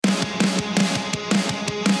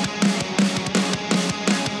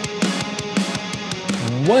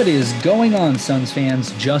What is going on, Suns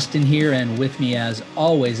fans? Justin here, and with me, as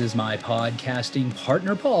always, is my podcasting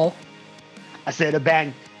partner, Paul. I said a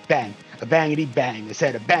bang, bang, a bangity bang. I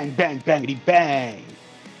said a bang, bang, bangity bang.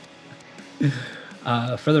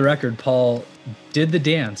 For the record, Paul did the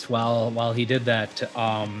dance while he did that.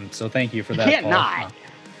 So thank you for that, Can't Paul. not.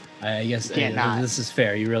 Yes, this is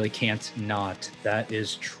fair. You really can't not. That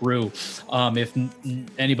is true. If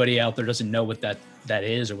anybody out there doesn't know what that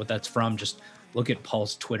is or what that's from, just look at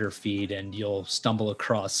Paul's Twitter feed and you'll stumble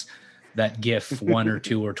across that GIF 1 or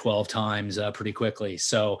 2 or 12 times pretty quickly.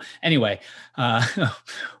 So anyway,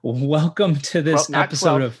 welcome to this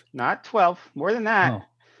episode 12, of... Not 12, more than that. Oh,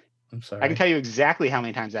 I'm sorry. I can tell you exactly how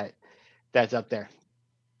many times that's up there.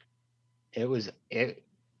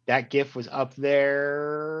 That GIF was up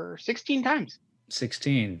there 16 times.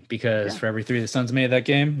 16, because for every 3 the Suns made that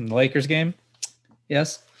game, the Lakers game.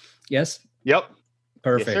 Yes. Yep.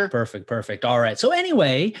 Perfect, yes, perfect. All right. So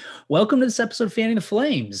anyway, welcome to this episode of Fanning the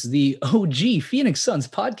Flames, the OG Phoenix Suns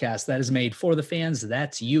podcast that is made for the fans.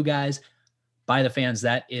 That's you guys. By the fans,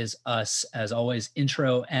 that is us. As always,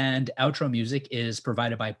 intro and outro music is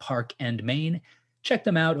provided by Park and Main. Check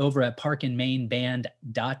them out over at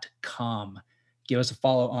parkandmainband.com. Give us a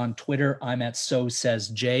follow on Twitter. I'm at So Says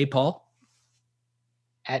Jay. Paul?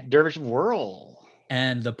 At Dervish Whirl.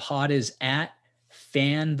 And the pod is at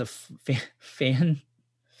Fanning the Flames.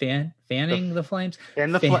 Fan the Flames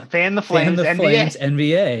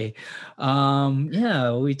NBA.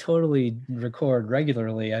 Yeah, we totally record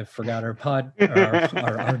regularly. I forgot our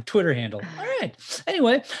our Twitter handle. All right.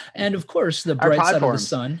 Anyway, and of course, the Bright Side of the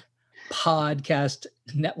Sun podcast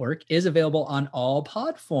network is available on all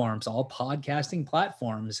podcasting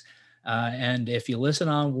platforms. And if you listen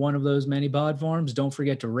on one of those many platforms, don't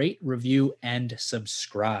forget to rate, review, and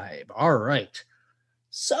subscribe. All right.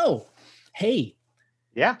 So, hey.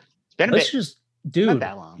 Yeah. It's been a Let's bit. Just, dude, not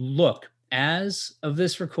that long. Look, as of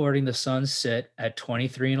this recording, the Suns sit at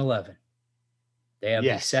 23-11. They have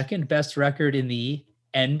the second best record in the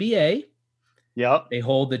NBA. Yep. They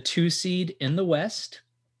hold the 2 seed in the West.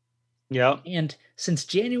 Yep. And since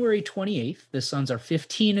January 28th, the Suns are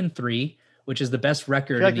 15-3, which is the best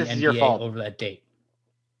record in the NBA over that date.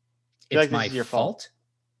 It's my fault.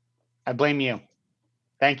 I blame you.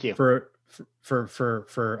 Thank you. For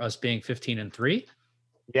us being 15-3?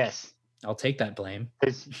 Yes. I'll take that blame.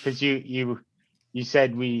 Because you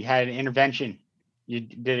said we had an intervention. You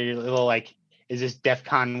did a little like, is this DEF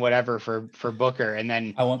CON whatever for Booker? And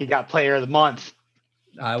then he got player of the month.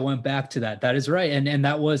 I went back to that. That is right. And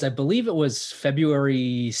that was, I believe it was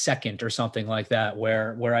February 2nd or something like that,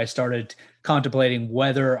 where I started contemplating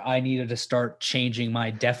whether I needed to start changing my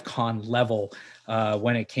DEF CON level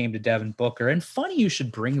when it came to Devin Booker. And funny you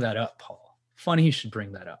should bring that up, Paul. Funny you should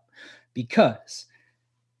bring that up. Because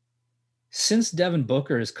since Devin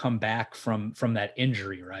Booker has come back from that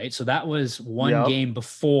injury, right? So that was one game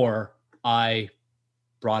before I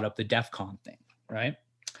brought up the DEF CON thing, right?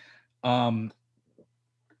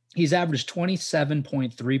 He's averaged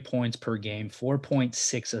 27.3 points per game,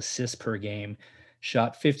 4.6 assists per game,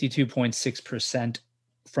 shot 52.6%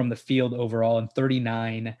 from the field overall, and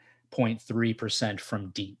 39.3% from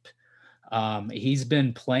deep. He's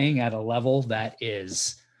been playing at a level that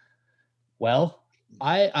is, well,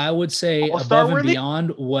 I would say above and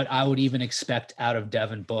beyond what I would even expect out of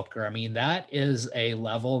Devin Booker. I mean, that is a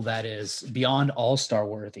level that is beyond all-star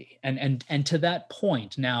worthy. And to that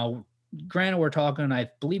point, now, granted, we're talking, I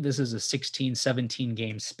believe this is a 16, 17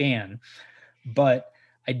 game span, but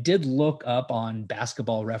I did look up on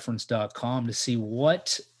basketballreference.com to see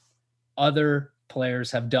what other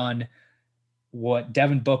players have done what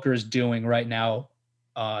Devin Booker is doing right now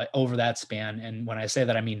over that span. And when I say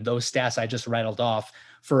that, I mean those stats I just rattled off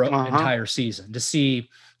for an entire season to see,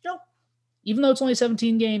 even though it's only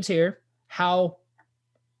 17 games here, how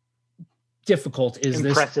difficult is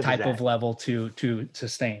this type of level to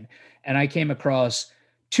sustain. And I came across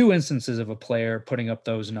 2 instances of a player putting up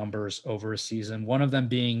those numbers over a season. One of them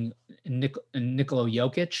being Nikola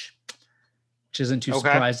Jokic, which isn't too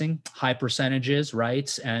surprising. High percentages,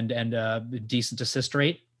 right? And decent assist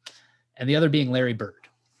rate. And the other being Larry Bird.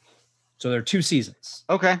 So there are 2 seasons.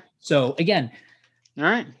 Okay. So again, all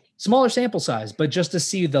right, smaller sample size, but just to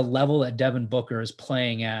see the level that Devin Booker is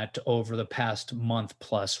playing at over the past month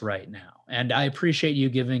plus right now. And I appreciate you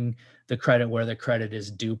giving the credit where the credit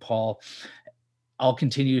is due, Paul. I'll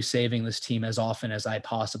continue saving this team as often as I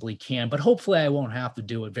possibly can, but hopefully I won't have to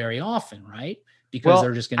do it very often, right? Because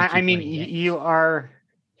they're just going to keep I mean, you are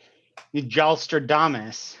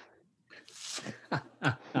Jalstradamus.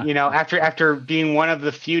 After being one of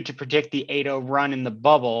the few to predict the 8-0 run in the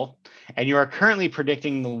bubble, and you are currently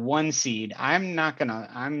predicting the 1 seed, I'm not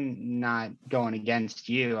going against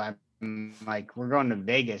you. I'm like, we're going to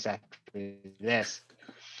Vegas after this.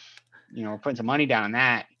 We're putting some money down on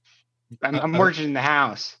that. I'm mortgaging the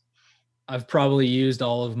house. I've probably used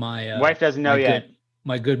all of my wife doesn't know yet.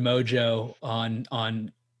 My good mojo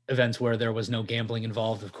on events where there was no gambling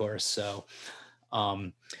involved, of course. So,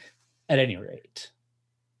 at any rate,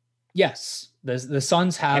 yes, the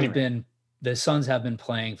Suns have been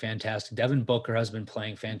playing fantastic. Devin Booker has been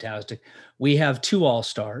playing fantastic. We have 2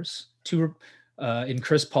 All-Stars, in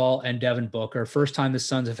Chris Paul and Devin Booker. First time the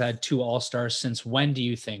Suns have had 2 All-Stars since when do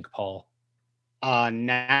you think, Paul?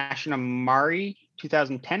 Nash and Amari,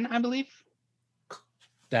 2010, I believe.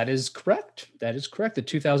 That is correct. The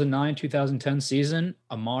 2009-2010 season,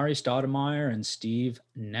 Amari Stoudemire and Steve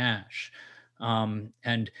Nash.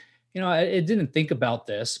 And, I didn't think about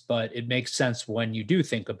this, but it makes sense when you do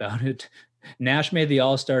think about it. Nash made the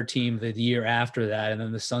All-Star team the year after that, and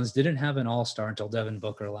then the Suns didn't have an All-Star until Devin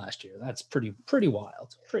Booker last year. That's pretty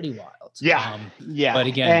wild. Yeah, yeah. But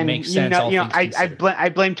again, it makes sense. I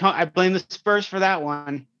blame the Spurs for that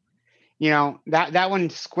one. That one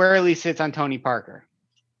squarely sits on Tony Parker.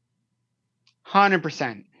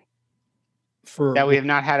 100%. For that we have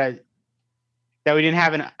not had that we didn't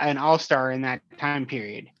have an All-Star in that time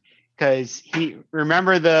period. Because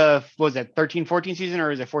remember was it 13-14 season or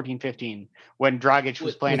was it 14-15 when Dragic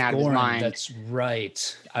was playing out of his mind? That's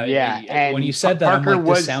right. And when you said that, Parker I'm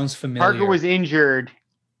like, this sounds familiar. Parker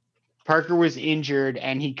was injured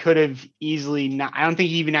and he could have easily not. I don't think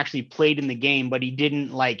he even actually played in the game, but he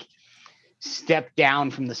didn't step down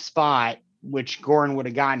from the spot, which Goran would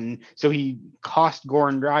have gotten. So he cost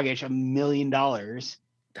Goran Dragic $1 million.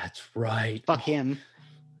 That's right. Fuck him.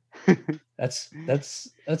 That's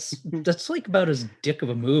like about as dick of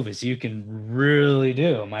a move as you can really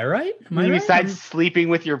do. Am I right? Besides sleeping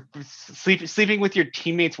with your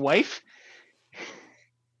teammate's wife?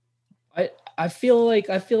 I feel like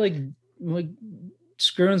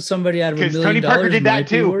screwing somebody out of $1 million. Tony Parker did that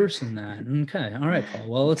too. Worse than that. Okay. All right, Paul.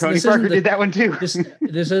 Well, Tony Parker did that one too.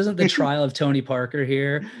 This isn't the trial of Tony Parker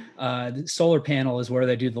here. The Solar Panel is where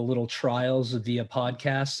they do the little trials via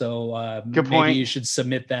podcast. So maybe you should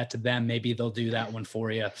submit that to them. Maybe they'll do that one for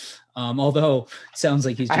you. Although it sounds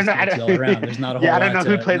like he's just going to deal around. There's not a whole lot. I don't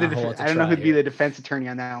know who played I don't know who'd be the defense attorney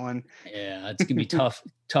on that one. Yeah, it's gonna be tough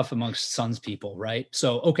amongst Suns people, right?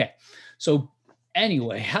 So okay. So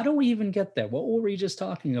anyway, how do we even get there? What were we just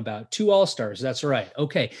talking about? 2 All-Stars. That's right.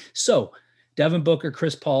 Okay. So Devin Booker,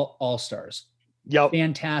 Chris Paul, All-Stars. Yep.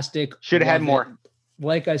 Fantastic. Should have had more.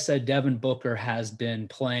 Like I said, Devin Booker has been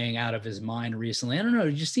playing out of his mind recently. I don't know.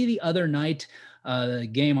 Did you see the other night, the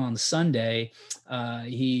game on Sunday?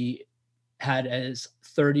 He had his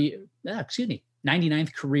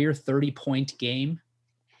 99th career 30-point game.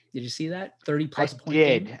 Did you see that? 30-plus point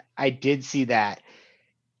game? I did see that.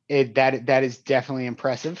 That is definitely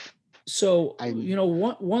impressive. So,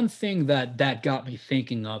 one thing that got me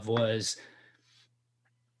thinking of was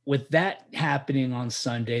with that happening on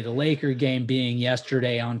Sunday, the Laker game being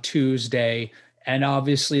yesterday on Tuesday, and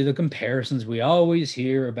obviously the comparisons we always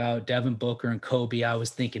hear about Devin Booker and Kobe, I was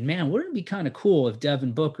thinking, man, wouldn't it be kind of cool if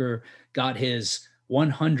Devin Booker got his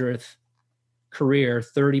 100th career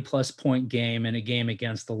 30-plus point game in a game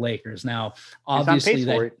against the Lakers? Now,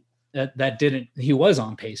 obviously that didn't, he was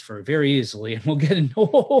on pace for it very easily. And we'll get into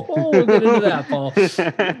that, Paul. We'll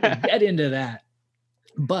get into that.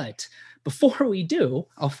 But before we do,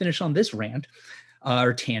 I'll finish on this rant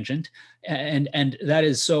or tangent. And that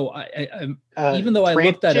is, so even though I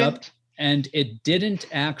looked that up and it didn't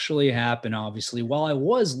actually happen, obviously, while I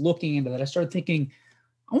was looking into that, I started thinking,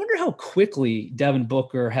 I wonder how quickly Devin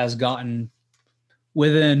Booker has gotten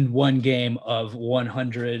within one game of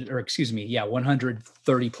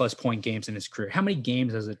 130 plus point games in his career. How many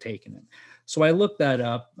games has it taken him? So I looked that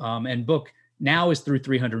up, and Book now is through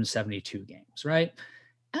 372 games, right?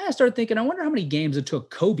 And I started thinking, I wonder how many games it took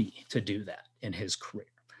Kobe to do that in his career.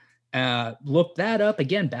 Looked that up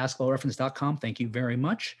again, basketballreference.com. Thank you very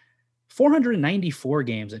much. 494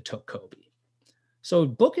 games it took Kobe. So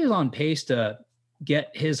Book is on pace to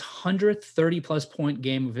get his 100th 30 plus point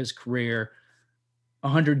game of his career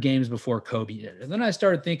 100 games before Kobe did. And then I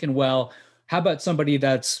started thinking, well, how about somebody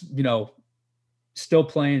that's, still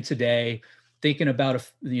playing today, thinking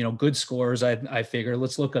about, good scores. I figure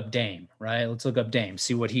let's look up Dame, right? Let's look up Dame,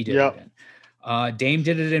 see what he did. Yep. Dame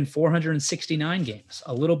did it in 469 games,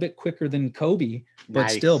 a little bit quicker than Kobe, but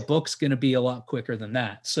still Book's going to be a lot quicker than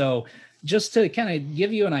that. So just to kind of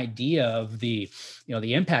give you an idea of the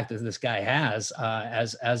impact that this guy has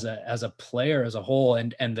as a player as a whole,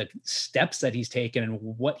 and the steps that he's taken and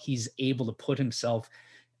what he's able to put himself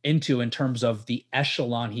into in terms of the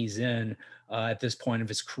echelon he's in at this point of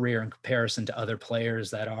his career in comparison to other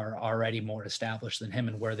players that are already more established than him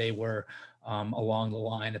and where they were along the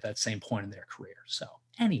line at that same point in their career. So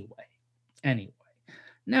anyway,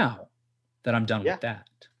 now that I'm done with that,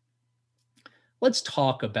 let's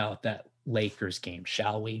talk about that Lakers game,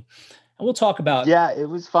 shall we? And we'll talk about. Yeah, it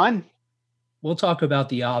was fun. We'll talk about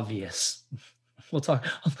the obvious. We'll talk.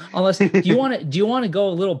 Unless do you want to go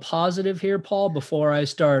a little positive here, Paul, before I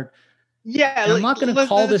start? Yeah, and I'm not going to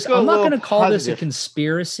call this. I'm not going to call this a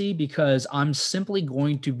conspiracy because I'm simply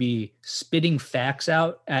going to be spitting facts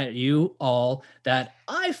out at you all that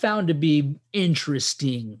I found to be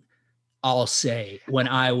interesting. I'll say when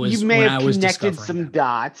I was connected some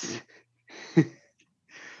dots.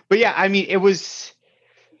 But yeah, I mean, it was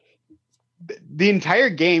the entire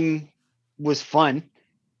game was fun.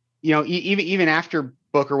 You know, even after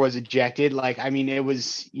Booker was ejected, like, I mean, it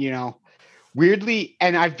was, you know, weirdly,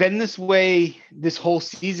 and I've been this way this whole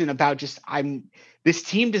season about just this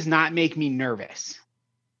team does not make me nervous.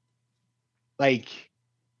 Like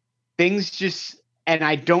things just, and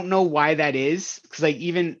I don't know why that is, because like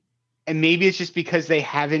and maybe it's just because they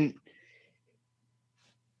haven't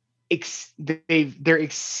they're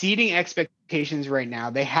exceeding expectations right now.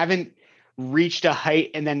 They haven't reached a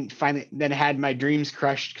height and then finally had my dreams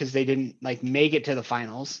crushed because they didn't like make it to the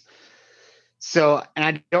finals. So, and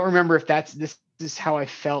I don't remember if this is how I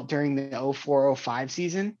felt during the 04-05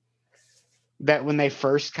 season, that when they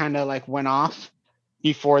first kind of like went off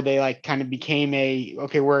before they like kind of became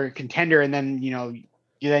we're a contender. And then, you know,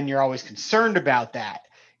 you're always concerned about that,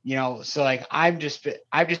 you know? So like, I've just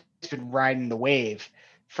been riding the wave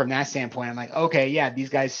from that standpoint. I'm like, okay, yeah, these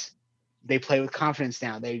guys, they play with confidence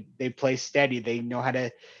now. They play steady. They know how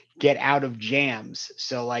to get out of jams.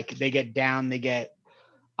 So like they get down, they get,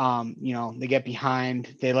 you know, they get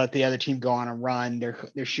behind, they let the other team go on a run.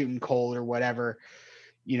 They're shooting cold or whatever.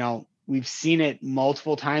 You know, we've seen it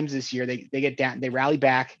multiple times this year. They get down, they rally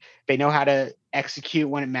back. They know how to execute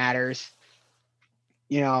when it matters,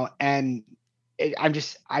 you know, and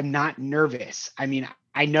I'm not nervous. I mean,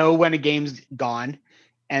 I know when a game's gone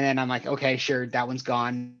and then I'm like, okay, sure, that one's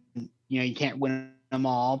gone. You know, you can't win them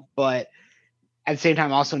all, but at the same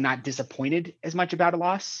time, also not disappointed as much about a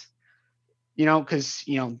loss, you know, because,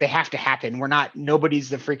 you know, they have to happen. Nobody's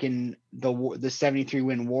the freaking, the 73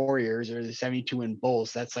 win Warriors or the 72 win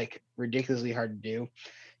Bulls. That's like ridiculously hard to do.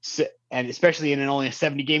 So, and especially in only a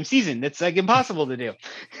 70 game season, that's like impossible to do.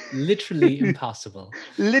 Literally impossible.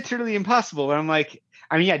 Literally impossible. And I'm like,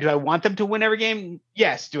 I mean, yeah, do I want them to win every game?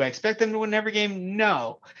 Yes. Do I expect them to win every game?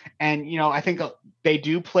 No. And, you know, I think they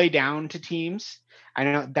do play down to teams. I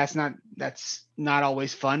know that's not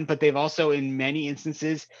always fun, but they've also in many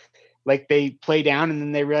instances, like they play down and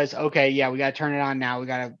then they realize, okay, yeah, we got to turn it on now. We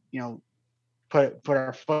got to, you know, put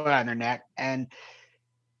our foot on their neck. And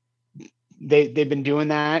they've been doing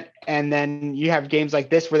that. And then you have games like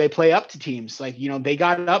this where they play up to teams. Like, you know, they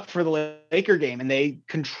got up for the Laker game and they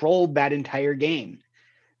controlled that entire game.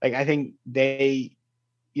 Like, I think they,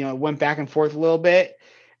 you know, went back and forth a little bit,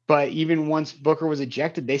 but even once Booker was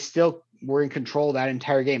ejected, they still were in control that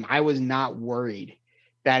entire game. I was not worried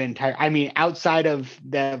I mean, outside of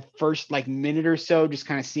the first like minute or so, just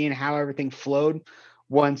kind of seeing how everything flowed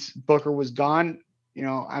once Booker was gone, you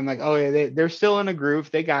know, I'm like, oh yeah, they're still in a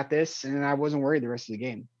groove. They got this. And I wasn't worried the rest of the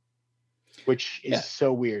game, which is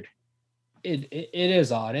so weird. It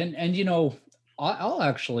is odd. And, you know, I'll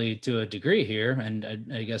actually, to a degree here, and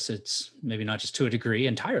I guess it's maybe not just to a degree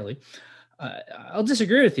entirely, I'll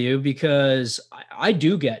disagree with you because I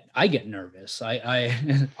get nervous.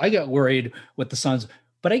 I get worried with the Suns,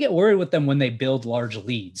 but I get worried with them when they build large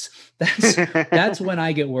leads. That's when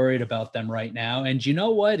I get worried about them right now. And you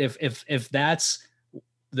know what? If that's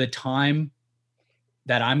the time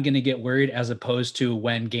that I'm going to get worried as opposed to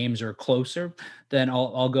when games are closer, then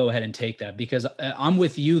I'll go ahead and take that, because I'm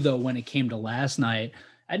with you though. When it came to last night,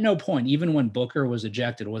 at no point, even when Booker was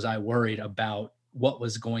ejected, was I worried about what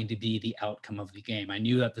was going to be the outcome of the game. I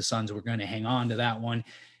knew that the Suns were going to hang on to that one.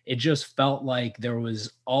 It just felt like there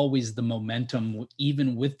was always the momentum,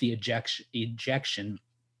 even with the ejection,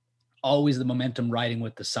 always the momentum riding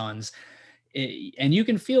with the Suns. And you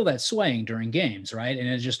can feel that swaying during games, right? And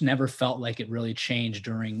it just never felt like it really changed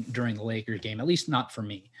during the Lakers game, at least not for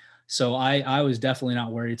me. So I was definitely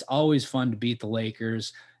not worried. It's always fun to beat the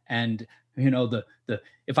Lakers. And, you know, the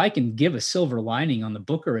if I can give a silver lining on the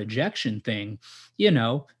Booker ejection thing, you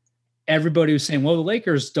know, everybody was saying, well, the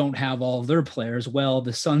Lakers don't have all of their players. Well,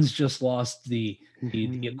 the Suns just lost the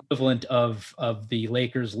equivalent of the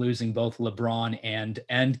Lakers losing both LeBron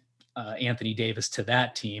and Anthony Davis to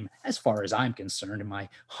that team, as far as I'm concerned, in my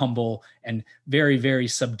humble and very, very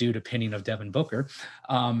subdued opinion of Devin Booker.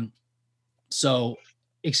 So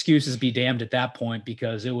excuses be damned at that point,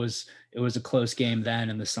 because it was a close game then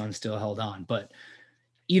and the Suns still held on. But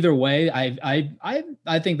either way,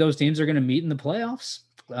 I think those teams are going to meet in the playoffs.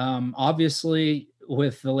 Obviously,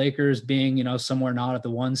 with the Lakers being, somewhere not at the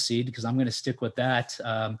 1 seed, because I'm going to stick with that.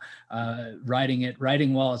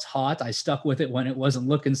 Riding while it's hot. I stuck with it when it wasn't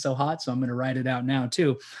looking so hot, so I'm going to ride it out now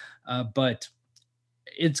too. But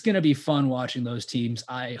it's going to be fun watching those teams,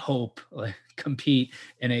 I hope, compete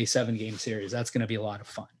in a 7-game series. That's going to be a lot of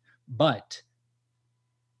fun. But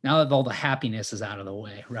now that all the happiness is out of the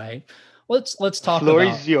way, right? Let's talk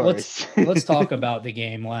about yours. let's talk about the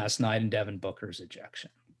game last night and Devin Booker's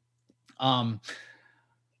ejection.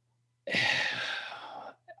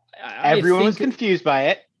 Everyone was confused by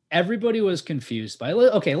it. Everybody was confused by it.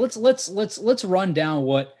 Okay, let's run down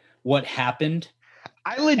what happened.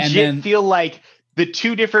 I legit feel like the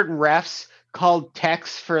 2 different refs called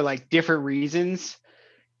techs for like different reasons,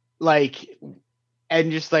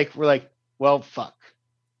 and just like we're like, well, fuck.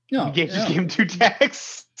 No, we just give him 2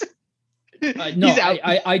 techs. No,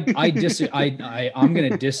 I'm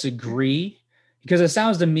going to disagree, because it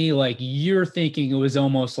sounds to me like you're thinking it was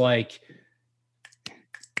almost like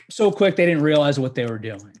so quick they didn't realize what they were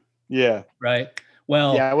doing. Yeah. Right.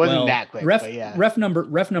 Well, yeah, it wasn't that quick. Ref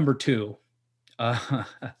number 2,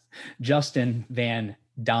 Justin Van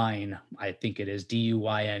Dyne, I think it is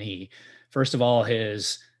Duyne. First of all,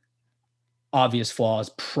 his obvious flaws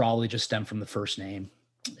probably just stem from the first name.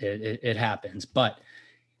 It happens, but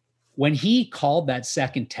when he called that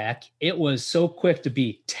second tech, it was so quick to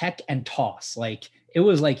be tech and toss. Like, it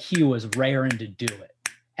was like he was raring to do it.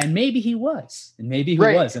 And maybe he was.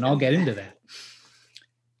 And I'll get into that.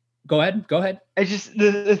 Go ahead. I just,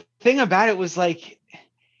 the thing about it was like,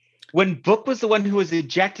 when Book was the one who was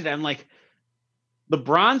ejected, I'm like,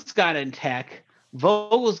 LeBron's got a tech,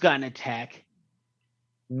 Vogel's got a tech.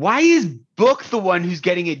 Why is Book the one who's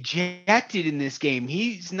getting ejected in this game?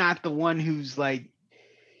 He's not the one who's like,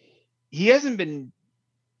 he hasn't been,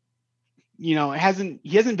 he hasn't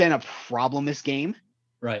been a problem this game.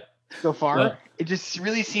 Right. So far. Well, it just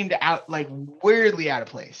really seemed weirdly out of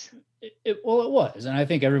place. It was. And I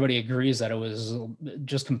think everybody agrees that it was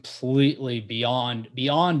just completely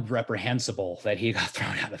beyond reprehensible that he got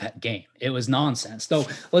thrown out of that game. It was nonsense. So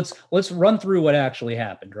let's run through what actually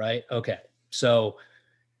happened, right? Okay. So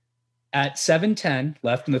at 7:10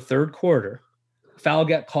 left in the third quarter, foul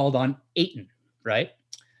got called on Ayton, right?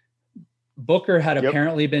 Booker had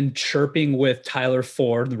apparently been chirping with Tyler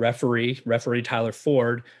Ford, the referee Tyler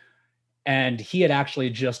Ford, and he had actually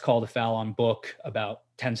just called a foul on Book about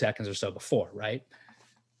 10 seconds or so before, right?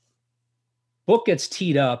 Book gets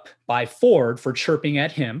teed up by Ford for chirping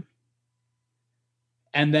at him.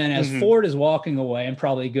 And then as Ford is walking away and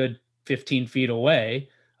probably a good 15 feet away,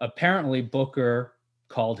 apparently Booker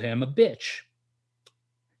called him a bitch.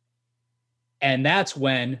 And that's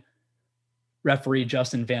when referee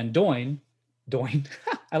Justin Van Doyne,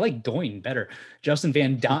 I like Doyne better. Justin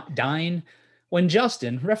Van Dyne, when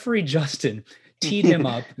referee Justin teed him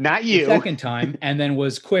up not you the second time, and then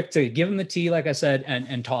was quick to give him the tee, like I said,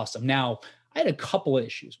 and toss him. Now, I had a couple of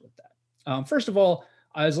issues with that. First of all,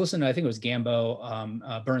 I was listening to, I think it was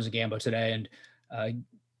Gambo, Burns and Gambo today, and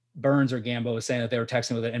Burns or Gambo was saying that they were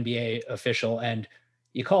texting with an NBA official, and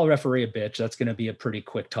you call a referee a bitch, that's going to be a pretty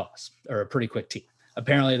quick toss or a pretty quick tee.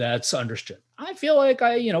 Apparently that's understood. I feel like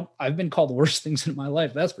I've been called worse things in my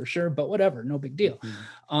life, that's for sure, but whatever, no big deal.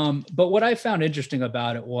 But what I found interesting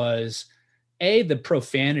about it was the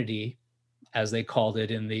profanity, as they called it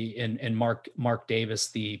in Mark Davis,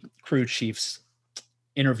 the crew chief's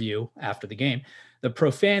interview after the game. The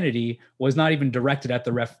profanity was not even directed at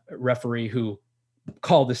the referee who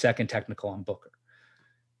called the second technical on Booker.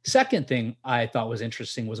 Second thing I thought was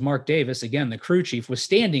interesting was Mark Davis, again, the crew chief, was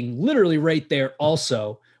standing literally right there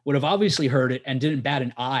also, would have obviously heard it and didn't bat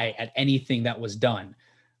an eye at anything that was done,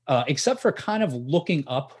 except for kind of looking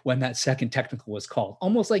up when that second technical was called.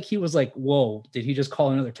 Almost like he was like, whoa, did he just call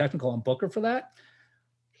another technical on Booker for that?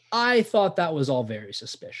 I thought that was all very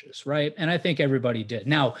suspicious, right? And I think everybody did.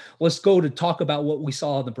 Now, let's go to talk about what we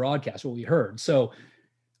saw on the broadcast, what we heard. So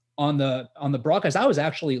on the broadcast, I was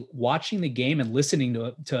actually watching the game and listening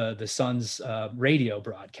to the Suns radio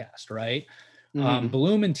broadcast, right?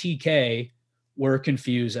 Bloom and TK were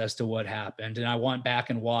confused as to what happened. And I went back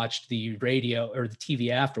and watched the radio or the TV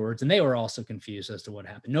afterwards, and they were also confused as to what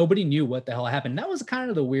happened. Nobody knew what the hell happened. That was kind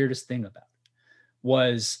of the weirdest thing about it,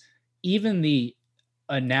 was even the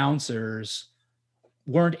announcers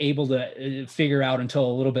weren't able to figure out until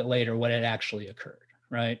a little bit later what had actually occurred,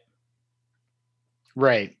 right?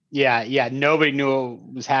 Right. Yeah. Yeah. Nobody knew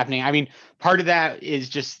what was happening. I mean, part of that is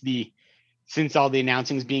just since all the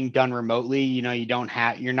announcing is being done remotely, you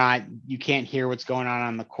can't hear what's going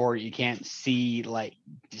on the court. You can't see like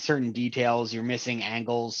certain details. You're missing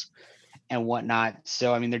angles and whatnot.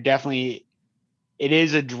 So, I mean, it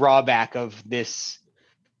is a drawback of this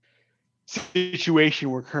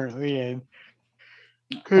situation we're currently in.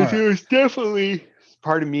 Because it was definitely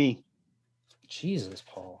part of me. Jesus,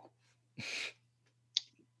 Paul.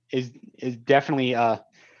 Is definitely well,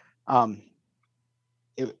 I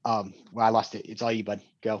lost it. It's all you, bud.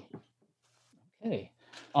 Go. Okay.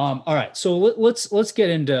 All right. So let's get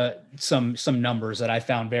into some numbers that I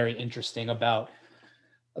found very interesting about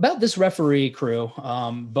this referee crew,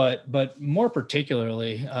 but more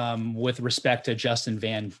particularly with respect to Justin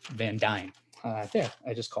Van Dine. There,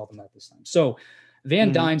 I just called him that this time. So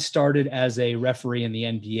Van Dine started as a referee in the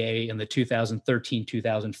NBA in the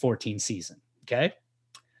 2013-2014 season. Okay.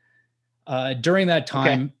 During that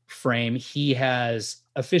time frame, he has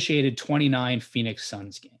officiated 29 Phoenix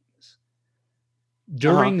Suns games.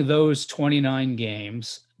 During those 29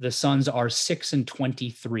 games, the Suns are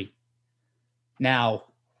 6-23. Now,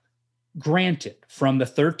 granted, from the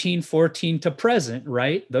 13-14 to present,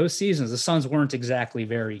 right? Those seasons, the Suns weren't exactly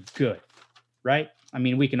very good, right? I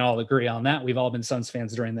mean, we can all agree on that. We've all been Suns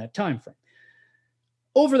fans during that time frame.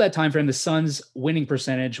 Over that time frame, the Suns' winning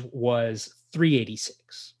percentage was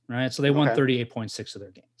 .386, right? So they won 38.6 of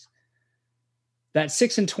their games. That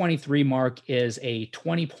 6-23 mark is a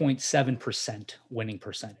 20.7% winning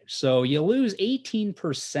percentage. So you lose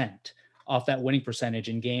 18% off that winning percentage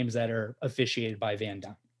in games that are officiated by Van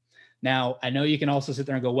Dine. Now, I know you can also sit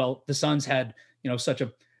there and go, well, the Suns had, such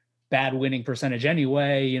a bad winning percentage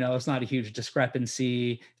anyway. It's not a huge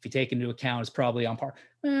discrepancy. If you take into account, it's probably on par.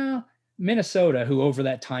 Well, Minnesota, who over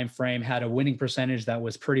that time frame had a winning percentage that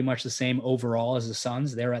was pretty much the same overall as the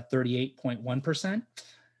Suns, they're at 38.1%.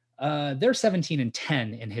 They're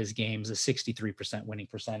 17-10 in his games, a 63% winning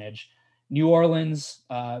percentage. New Orleans,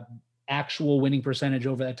 actual winning percentage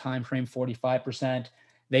over that time frame, 45%.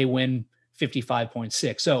 They win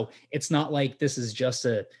 55.6. So it's not like this is just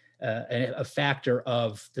a factor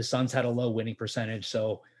of the Suns had a low winning percentage.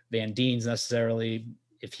 So Van Dien's necessarily,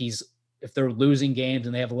 if they're losing games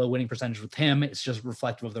and they have a low winning percentage with him, it's just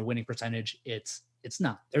reflective of their winning percentage. It's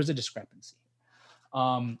not. There's a discrepancy.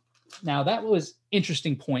 Now that was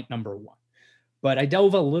interesting point number one, but I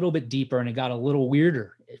dove a little bit deeper and it got a little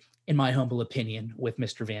weirder, in my humble opinion, with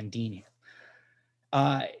Mr. Van Dien here.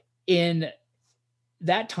 In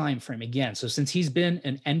that time frame, again, so since he's been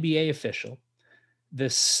an NBA official, the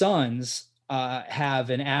Suns have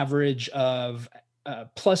an average of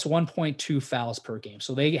plus 1.2 fouls per game.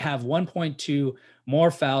 So they have 1.2 more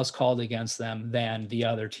fouls called against them than the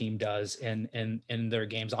other team does in their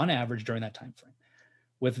games on average during that time frame.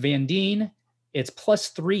 With Van Dien, it's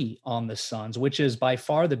 +3 on the Suns, which is by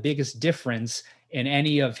far the biggest difference in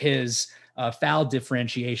any of his foul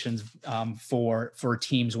differentiations for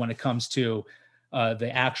teams when it comes to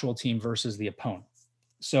the actual team versus the opponent.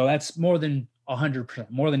 So that's more than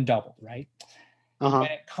 100%, more than double, right? When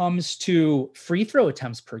it comes to free throw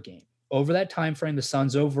attempts per game, over that time frame, the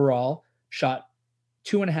Suns overall shot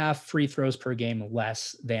 2.5 free throws per game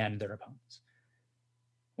less than their opponents.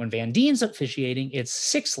 When Van Dien's officiating, it's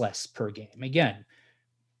 6 less per game. Again,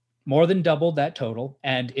 more than doubled that total,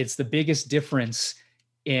 and it's the biggest difference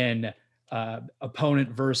in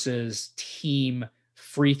opponent versus team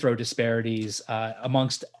free throw disparities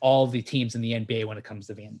amongst all the teams in the NBA when it comes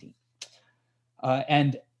to Van Dien.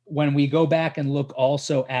 And when we go back and look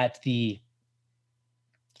also at the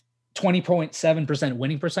 20.7%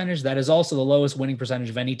 winning percentage, that is also the lowest winning percentage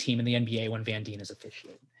of any team in the NBA when Van Dien is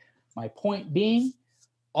officiating. My point being,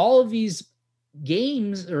 all of these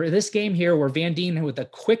games, or this game here where Van Dien with a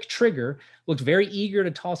quick trigger looked very eager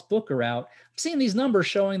to toss Booker out, I'm seeing these numbers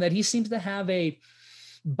showing that he seems to have a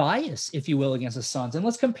bias, if you will, against the Suns. And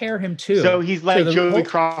let's compare him to. So he's like Joey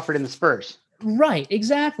Crawford in the Spurs. Right,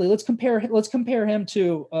 exactly. Let's compare him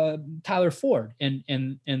to Tyler Ford in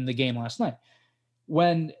the game last night.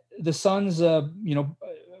 When the Suns, when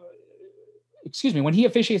he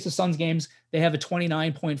officiates the Suns games, they have a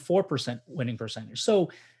 29.4% winning percentage.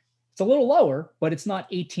 So it's a little lower, but it's not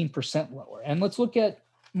 18% lower. And let's look at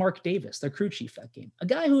Mark Davis, their crew chief that game. A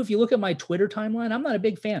guy who, if you look at my Twitter timeline, I'm not a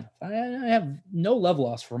big fan of. I have no love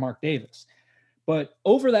loss for Mark Davis. But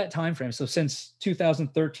over that time frame, so since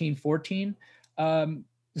 2013-14, the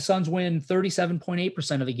Suns win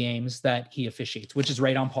 37.8% of the games that he officiates, which is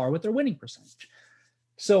right on par with their winning percentage.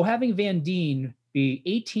 So having Van Dien be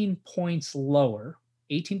 18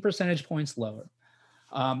 percentage points lower,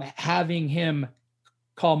 having him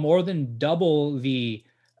call more than double the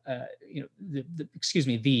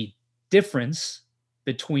the difference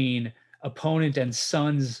between opponent and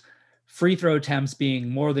Suns free throw attempts being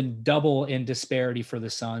more than double in disparity for the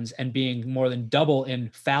Suns and being more than double in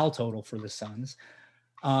foul total for the Suns.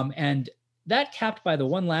 And that capped by the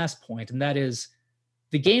one last point, and that is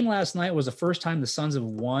the game last night was the first time the Suns have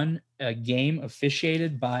won a game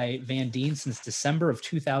officiated by Van Dien since December of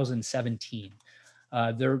 2017.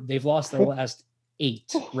 They've lost their last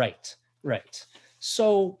 8. Right.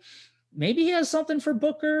 So maybe he has something for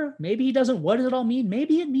Booker. Maybe he doesn't. What does it all mean?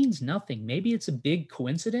 Maybe it means nothing. Maybe it's a big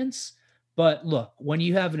coincidence. But look, when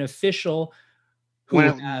you have an official who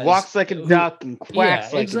walks like a duck and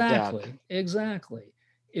quacks like a duck. Exactly.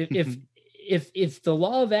 If the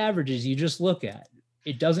law of averages you just look at,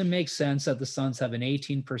 it doesn't make sense that the Suns have an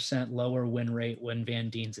 18% lower win rate when Van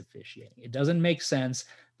Dien's officiating. It doesn't make sense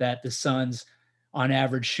that the Suns on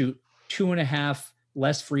average shoot 2.5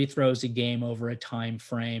 less free throws a game over a time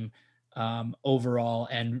frame overall.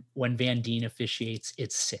 And when Van Dien officiates,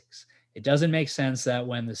 it's 6. It doesn't make sense that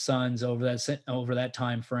when the Suns over that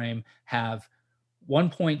time frame have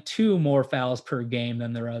 1.2 more fouls per game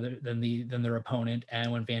than their opponent,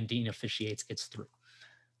 and when Van Dien officiates, it's 3.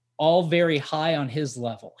 All very high on his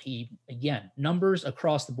level. Again, numbers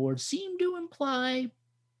across the board seem to imply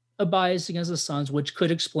a bias against the Suns, which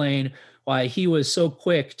could explain why he was so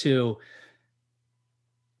quick to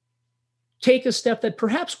take a step that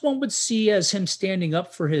perhaps one would see as him standing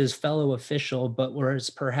up for his fellow official, but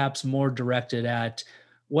was perhaps more directed at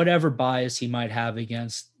whatever bias he might have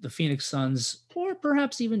against the Phoenix Suns or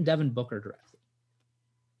perhaps even Devin Booker directly.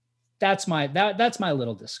 That's my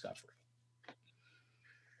little discovery.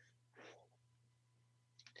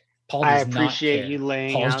 Paul does I appreciate not care. You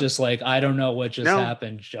laying Paul's out. Just like, I don't know what just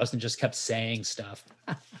happened. Justin just kept saying stuff.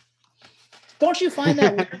 Don't you find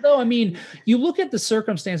that weird, though? I mean, you look at the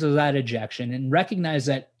circumstances of that ejection and recognize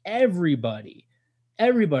that everybody,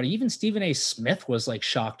 even Stephen A. Smith was like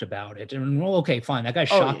shocked about it. And well, okay, fine. That guy's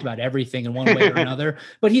shocked about everything in one way or another,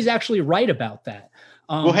 but he's actually right about that.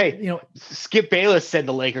 Well, hey, Skip Bayless said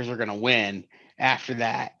the Lakers are going to win after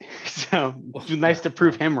that. So it's nice to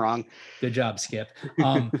prove him wrong. Good job, Skip.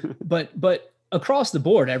 But across the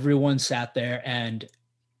board, everyone sat there and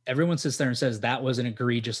everyone sits there and says that was an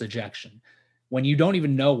egregious ejection. When you don't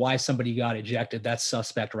even know why somebody got ejected, that's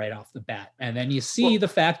suspect right off the bat. And then you see the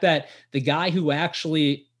fact that the guy who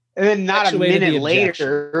actually and then not a minute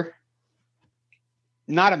later,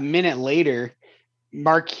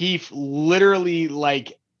 Markieff literally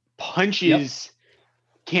like punches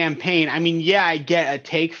Campaign. I mean, yeah, I get a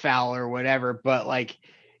take foul or whatever, but like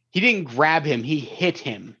he didn't grab him, he hit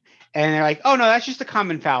him. And they're like, oh no, that's just a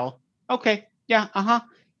common foul. Okay. Yeah.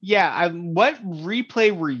 Yeah. What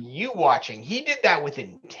replay were you watching? He did that with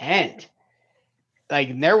intent.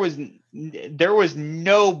 Like there was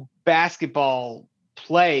no basketball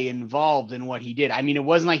play involved in what he did. I mean, it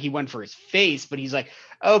wasn't like he went for his face, but he's like,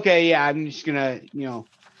 okay, yeah, I'm just gonna,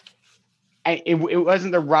 it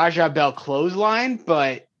wasn't the Raja Bell clothesline,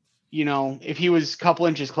 but if he was a couple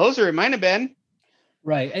inches closer, it might have been.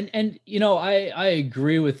 Right. And I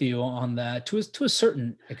agree with you on that to a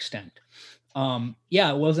certain extent.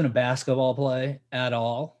 It wasn't a basketball play at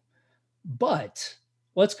all, but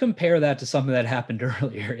let's compare that to something that happened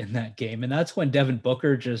earlier in that game. And that's when Devin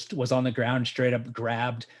Booker just was on the ground, straight up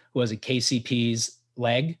grabbed, KCP's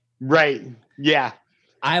leg. Right. Yeah.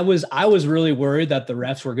 I was really worried that the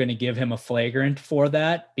refs were going to give him a flagrant for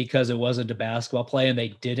that because it wasn't a basketball play and they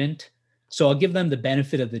didn't. So I'll give them the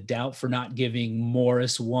benefit of the doubt for not giving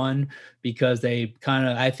Morris one because they kind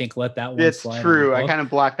of, I think, let that one slide. It's true. I kind of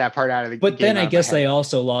blocked that part out of the game. But then I guess they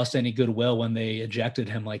also lost any goodwill when they ejected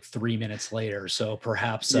him like 3 minutes later. So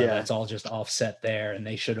perhaps that's all just offset there. And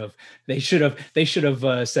they should have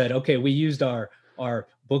said, okay, we used our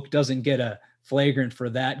book doesn't get a flagrant for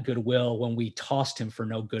that goodwill when we tossed him for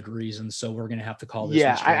no good reason. So we're going to have to call this.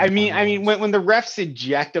 Yeah. I mean, when the refs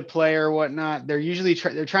eject a player or whatnot, they're usually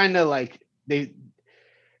they're trying to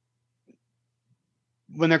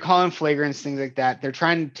when they're calling flagrants, things like that, they're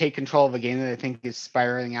trying to take control of a game that I think is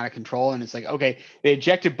spiraling out of control. And it's like, okay, they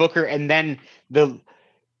ejected Booker and then the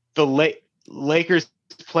Lakers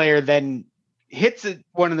player then hits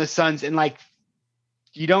one of the Suns and like,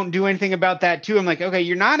 you don't do anything about that too. I'm like, okay,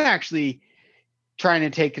 you're not actually trying to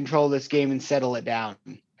take control of this game and settle it down.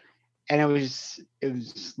 And it was a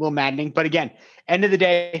little maddening, but again, end of the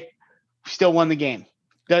day, we still won the game.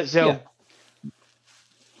 Nobody's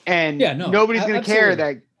going to care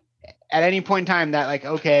that at any point in time that like,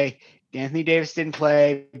 okay, Anthony Davis didn't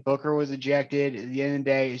play, Booker was ejected. At the end of the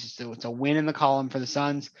day, it's a win in the column for the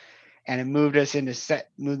Suns, and it moved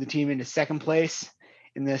the team into second place.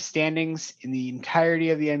 in the standings in the entirety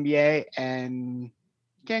of the NBA, and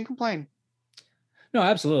can't complain. No,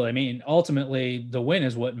 absolutely. I mean, ultimately, the win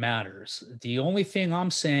is what matters. The only thing I'm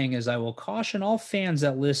saying is I will caution all fans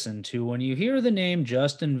that listen to when you hear the name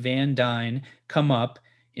Justin Van Dyne come up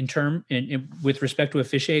with respect to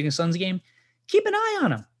officiating a Suns game, keep an eye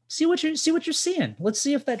on him. See what you're seeing. Let's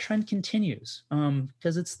see if that trend continues.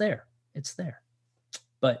 Because it's there. It's there.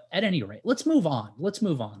 But at any rate, let's move on.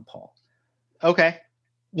 Paul. Okay.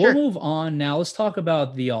 We'll move on now. Let's talk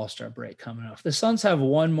about the All-Star break coming up. The Suns have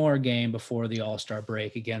one more game before the All-Star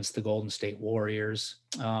break against the Golden State Warriors.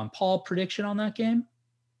 Paul, prediction on that game?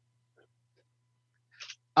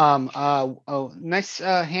 Nice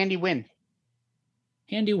handy win.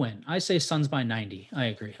 Handy win. I say Suns by 90. I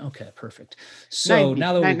agree. Okay, perfect. So 90,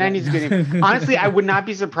 now that 90 is a good name. Honestly, I would not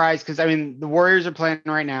be surprised because, I mean, the Warriors are playing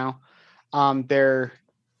right now. They're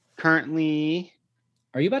currently...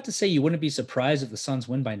 Are you about to say you wouldn't be surprised if the Suns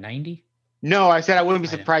win by 90? No, I said I wouldn't be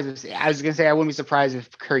surprised. I was going to say I wouldn't be surprised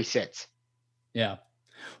if Curry sits. Yeah.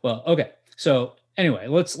 Well, okay. So anyway,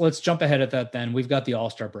 let's jump ahead at that then. We've got the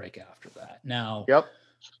All-Star break after that. Now,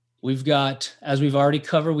 we've got, as we've already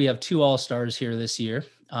covered, we have 2 All-Stars here this year.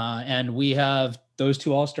 And we have those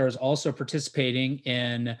 2 All-Stars also participating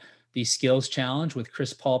in the skills challenge, with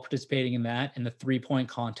Chris Paul participating in that, and the 3-point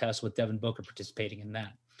contest with Devin Booker participating in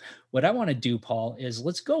that. What I want to do, Paul, is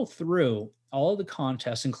let's go through all of the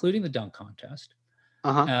contests, including the dunk contest,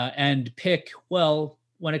 and pick, well,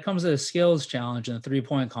 when it comes to the skills challenge and the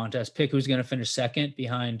 3-point contest, pick who's going to finish second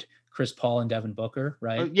behind Chris Paul and Devin Booker,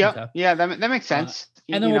 right? Yeah, that makes sense.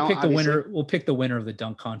 And then we'll pick the winner. We'll pick the winner of the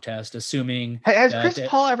dunk contest, assuming. Has Chris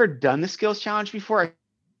Paul ever done the skills challenge before?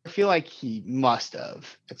 I feel like he must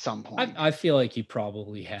have at some point. I feel like he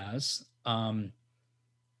probably has. May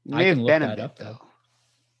have been a bit, though.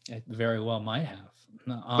 It very well might have.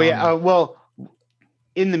 But yeah, well,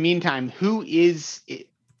 in the meantime, who is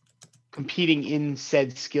competing in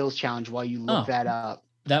said skills challenge while you look that up?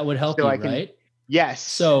 That would help right? Yes.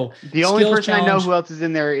 So the only person I know who else is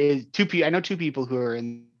in there is 2 people. I know 2 people who are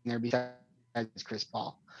in there besides Chris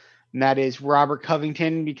Paul. And that is Robert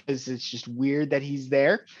Covington, because it's just weird that he's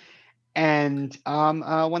there. And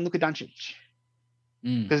one Luka Doncic.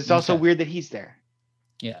 Because it's also weird that he's there.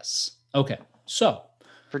 Yes. Okay. So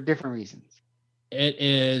for different reasons. It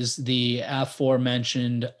is the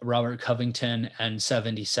aforementioned Robert Covington and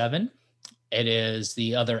 77. It is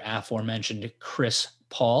the other aforementioned Chris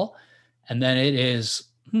Paul. And then it is,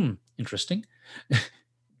 interesting,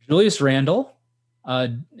 Julius Randle,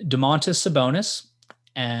 Domantas Sabonis,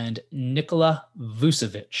 and Nikola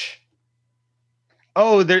Vucevic.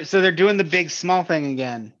 Oh, they're doing the big small thing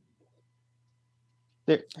again.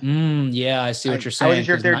 Yeah, I see what you're saying. I wasn't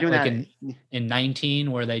sure if they're doing like that in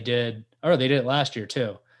 19, where they did it last year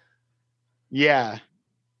too. Yeah.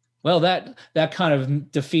 Well, that kind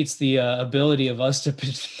of defeats the ability of us to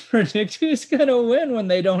predict who's going to win when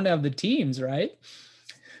they don't have the teams, right?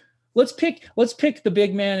 Let's pick the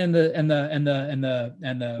big man and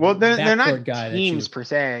the well, they're not guy teams per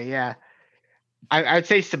se. Yeah, I'd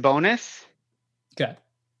say Sabonis. Okay.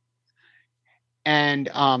 And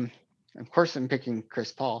of course, I'm picking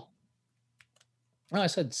Chris Paul. Oh, I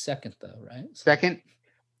said second though, right? Second.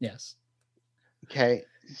 Yes. Okay,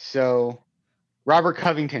 so Robert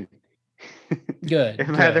Covington. Good.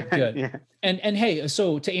 Yeah. And hey,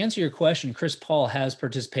 so to answer your question, Chris Paul has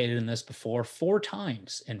participated in this before 4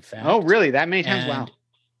 times, in fact. Oh, really? That many times? Wow.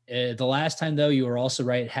 The last time, though, you were also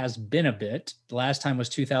right, it has been a bit. The last time was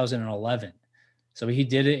 2011. So he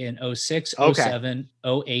did it in 06, 07,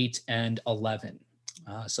 08, and 11.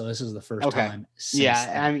 So this is the first time since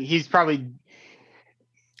then. I mean, he's probably,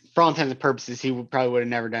 for all intents and purposes, he would have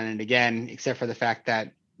never done it again, except for the fact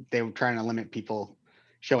that they were trying to limit people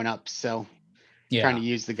showing up. So trying to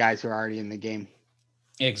use the guys who are already in the game.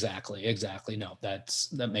 Exactly. No,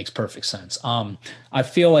 that makes perfect sense. I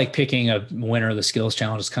feel like picking a winner of the skills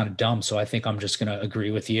challenge is kind of dumb. So I think I'm just going to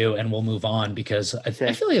agree with you and we'll move on, because I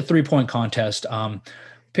feel like a 3-point contest,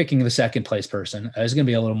 picking the second place person is going to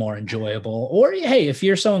be a little more enjoyable. Or hey, if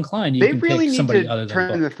you're so inclined, you can pick somebody other than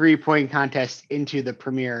turn the 3-point contest into the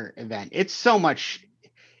premier event. It's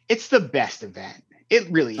the best event. It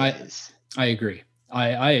really is. I agree.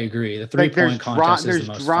 I agree. The 3-point contest is the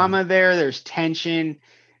most There's drama fun. there. There's tension.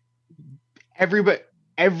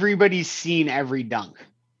 Everybody's seen every dunk.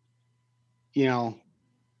 Yeah.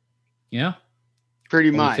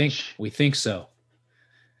 Pretty much. We think so.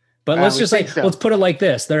 But let's put it like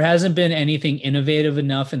this. There hasn't been anything innovative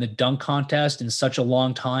enough in the dunk contest in such a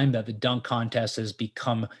long time that the dunk contest has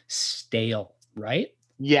become stale, right?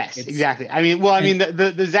 Yes, exactly. I mean,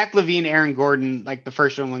 the Zach LaVine, Aaron Gordon, like the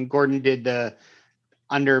first one when Gordon did the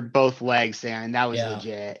under both legs there, and that was Yeah.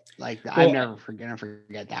 legit. Like Well, I'm never gonna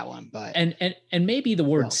forget that one. But and maybe the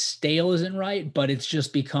word No. stale isn't right, but it's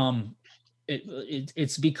just become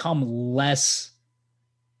it's become less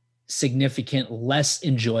significant, less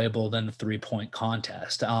enjoyable than the 3-point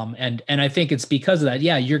contest. And I think it's because of that.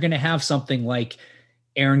 Yeah, you're going to have something like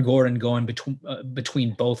Aaron Gordon going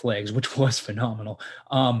between both legs, which was phenomenal.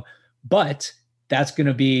 But that's going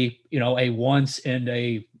to be, a once in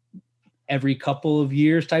a every couple of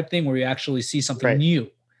years type thing where you actually see something new,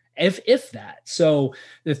 if that. So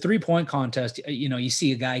the 3-point contest, you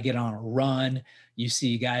see a guy get on a run. You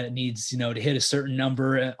see a guy that needs, to hit a certain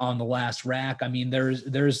number on the last rack. I mean, there's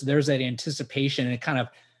that anticipation, and it kind of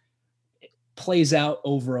plays out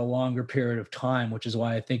over a longer period of time, which is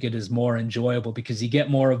why I think it is more enjoyable, because you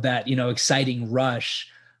get more of that, exciting rush,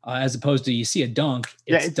 as opposed to you see a dunk,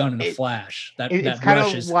 it's done in a flash. That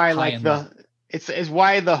rush is why high it's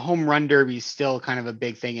why the home run derby is still kind of a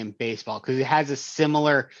big thing in baseball, because it has a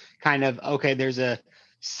similar kind of, okay, there's a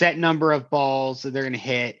set number of balls that they're going to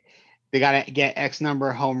hit. They got to get X number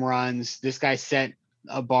of home runs. This guy set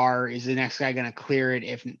a bar. Is the next guy going to clear it?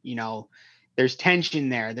 If, there's tension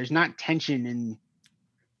there. There's not tension in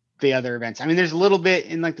the other events. I mean, there's a little bit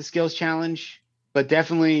in like the skills challenge, but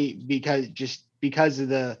definitely because of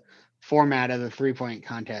the format of the 3-point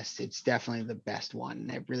contest, it's definitely the best one.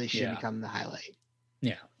 It really should become the highlight.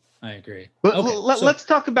 Yeah, I agree. But let's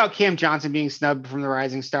talk about Cam Johnson being snubbed from the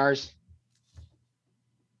Rising Stars.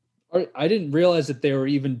 I didn't realize that they were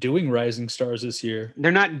even doing Rising Stars this year. They're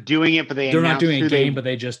not doing it, but they're not doing a game, but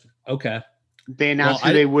they just They announced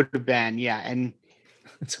who they would have been. Yeah, and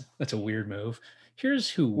that's a weird move. Here's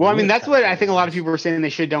who. Well, I mean, that's what I think a lot of people were saying they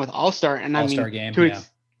should have done with All-Star, and All-Star game.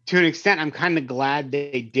 To an extent, I'm kind of glad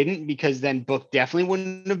they didn't, because then Book definitely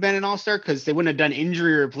wouldn't have been an All-Star, because they wouldn't have done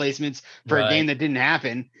injury replacements for a game that didn't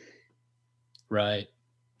happen. Right.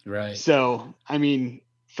 So, I mean,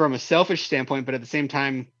 from a selfish standpoint, but at the same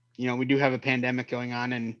time, we do have a pandemic going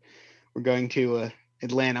on, and we're going to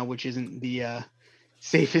Atlanta, which isn't the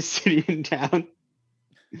safest city in town.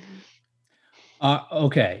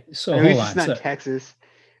 Okay, so at least it's not Texas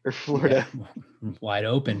or Florida. Yeah, wide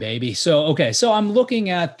open, baby. So so I'm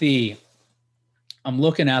looking at the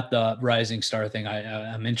Rising Star thing.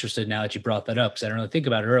 I'm interested now that you brought that up, because I didn't really think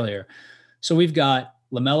about it earlier. So we've got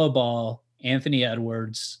LaMelo Ball, Anthony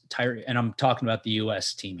Edwards, and I'm talking about the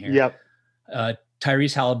U.S. team here. Yep.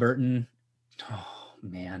 Tyrese Halliburton. Oh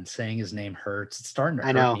man, saying his name hurts. It's starting to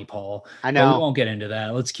hurt me, Paul. I know. But we won't get into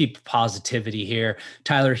that. Let's keep positivity here.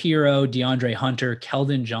 Tyler Hero, DeAndre Hunter,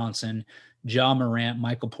 Keldon Johnson, Ja Morant,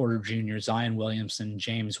 Michael Porter Jr., Zion Williamson,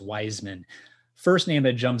 James Wiseman. First name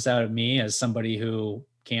that jumps out at me as somebody who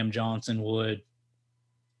Cam Johnson would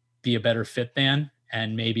be a better fit than,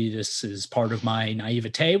 and maybe this is part of my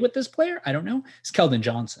naivete with this player, I don't know, it's Keldon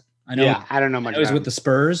Johnson. I don't know much. He's with the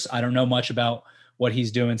Spurs. I don't know much about what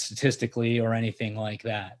he's doing statistically or anything like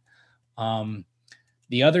that.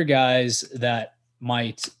 The other guys that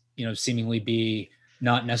might, seemingly be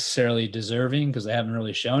not necessarily deserving because they haven't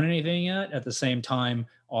really shown anything yet at the same time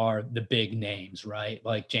are the big names, right?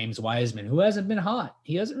 Like James Wiseman, who hasn't been hot.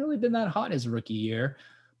 He hasn't really been that hot his rookie year,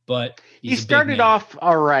 but he started off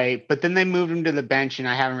all right, but then they moved him to the bench, and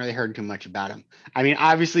I haven't really heard too much about him. I mean,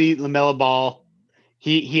 obviously LaMelo Ball,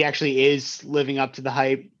 he actually is living up to the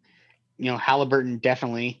hype. Halliburton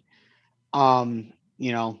definitely.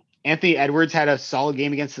 Anthony Edwards had a solid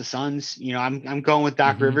game against the Suns. I'm going with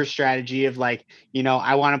Doc Rivers' strategy of like,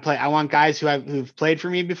 I want guys who've played for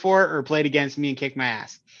me before or played against me and kicked my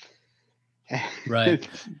ass. Right.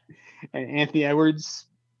 And Anthony Edwards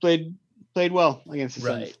played well against the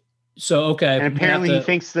Suns. So okay. And apparently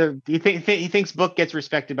he thinks Book gets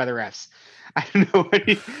respected by the refs. I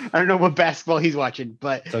don't know what basketball he's watching,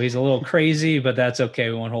 but so he's a little crazy, but that's okay.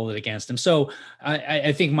 We won't hold it against him. So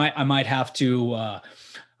I think I might have to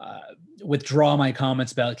withdraw my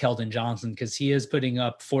comments about Keldon Johnson, because he is putting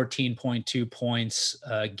up 14.2 points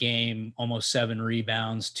a game, almost 7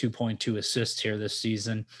 rebounds, 2.2 assists here this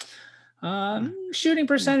season. Shooting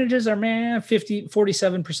percentages are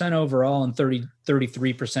 47% overall and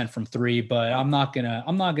 33% from 3, but I'm not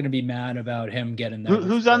gonna be mad about him getting there.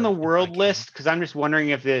 Who's on the world list? Because I'm just wondering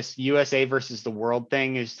if this USA versus the world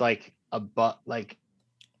thing is like a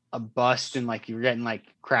bust, and like you're getting like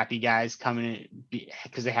crappy guys coming in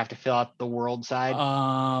because they have to fill out the world side.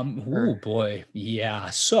 Oh boy,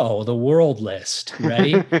 yeah. So the world list,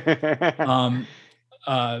 ready?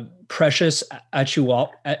 Precious Achua,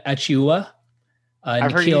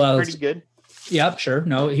 I've heard he's pretty good. Yep, sure.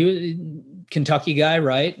 No, he was Kentucky guy,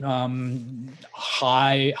 right?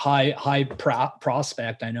 High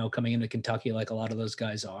prospect. I know coming into Kentucky, like a lot of those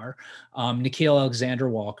guys are. Nikhil Alexander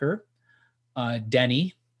Walker,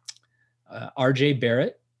 Denny, RJ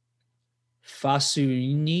Barrett,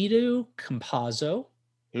 Fasunito Campazzo.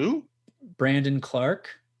 Who? Brandon Clark.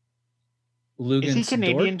 Lugan Is he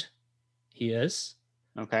Canadian? Dort. He is.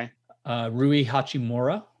 Okay. Rui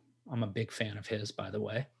Hachimura. I'm a big fan of his, by the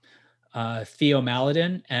way. Theo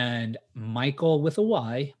Maladin and Michael with a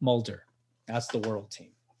Y Mulder. That's the world team.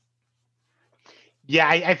 Yeah,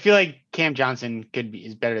 I feel like Cam Johnson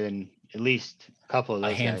is better than at least a couple of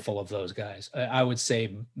those. A handful of those guys. I would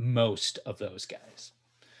say most of those guys.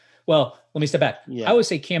 Well, let me step back. Yeah. I would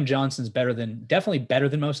say Cam Johnson's definitely better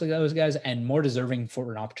than most of those guys, and more deserving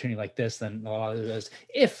for an opportunity like this than a lot of those.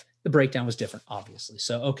 If the breakdown was different, obviously.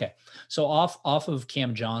 So, okay. So off of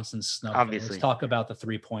Cam Johnson's snub, let's talk about the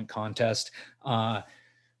 3-point contest. I'm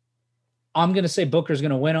going to say Booker's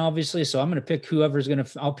going to win, obviously. So I'm going to pick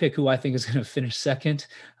I'll pick who I think is going to finish second.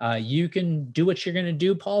 You can do what you're going to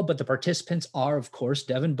do, Paul, but the participants are, of course,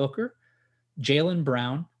 Devin Booker, Jaylen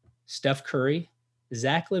Brown, Steph Curry,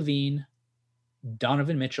 Zach LaVine,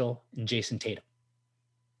 Donovan Mitchell, and Jason Tatum.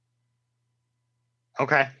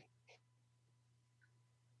 Okay.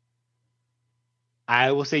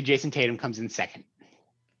 I will say Jason Tatum comes in second.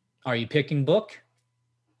 Are you picking Book?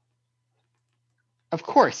 Of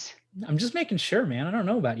course. I'm just making sure, man. I don't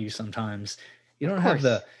know about you sometimes. You don't have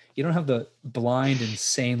the blind,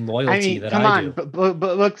 insane loyalty that I do.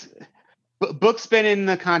 But Book's been in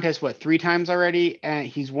the contest, 3 times already? And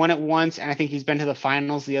he's won it once, and I think he's been to the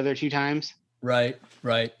finals the other 2 times. Right.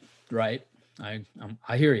 I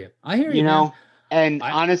hear you. You know, and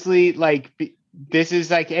honestly, like, this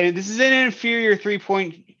is an inferior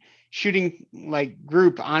 3-point shooting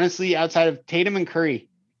group, honestly, outside of Tatum and Curry.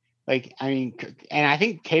 And I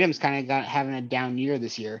think Tatum's kind of having a down year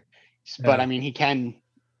this year, but he can,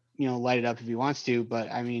 light it up if he wants to. But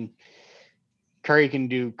Curry can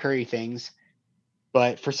do Curry things,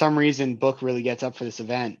 but for some reason, Book really gets up for this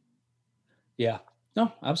event. Yeah,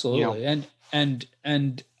 no, absolutely.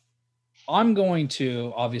 And I'm going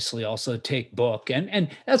to obviously also take Book, and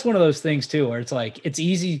that's one of those things too, where it's like, it's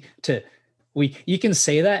easy to, you can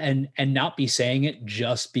say that and not be saying it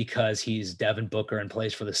just because he's Devin Booker and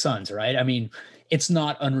plays for the Suns, right? It's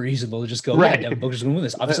not unreasonable to just go, right. Yeah, Devin Booker's going to win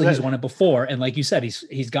this. Obviously, he's won it before, and like you said,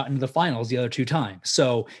 he's gotten to the finals the other 2 times,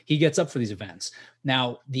 so he gets up for these events.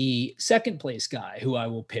 Now, the second place guy who I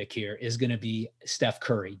will pick here is going to be Steph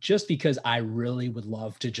Curry, just because I really would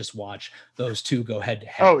love to just watch those 2 go head to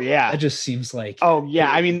head. Oh yeah, that just seems like. Oh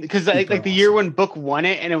yeah, because like the year when Book won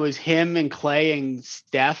it, and it was him and Clay and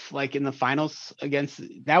Steph in the finals against.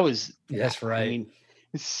 That's right.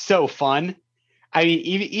 It's so fun.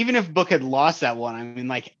 Even if Book had lost that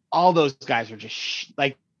one, all those guys were just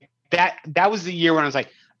that. That was the year when I was like,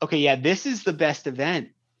 okay, yeah, this is the best event.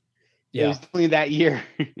 Yeah. It was definitely that year.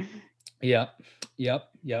 Yep.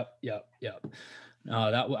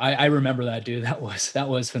 I remember that, dude. That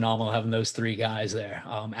was phenomenal having those 3 guys there.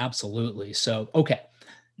 Absolutely. So, okay.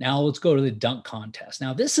 Now let's go to the dunk contest.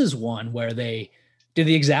 Now this is one where they did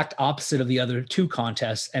the exact opposite of the other 2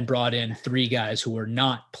 contests and brought in 3 guys who were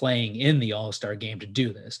not playing in the All-Star game to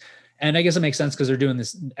do this. And I guess it makes sense because they're doing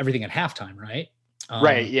everything at halftime, right?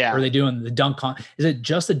 Right. Yeah. Are they doing the dunk is it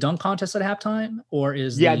just the dunk contest at halftime, or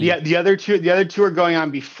is the other two are going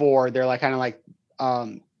on before? They're I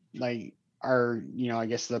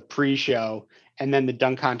guess the pre-show, and then the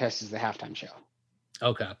dunk contest is the halftime show.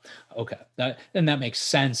 Okay. That makes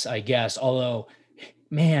sense, I guess. Although,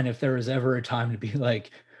 man, if there was ever a time to be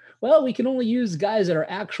like, well, we can only use guys that are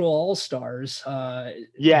actual all-stars.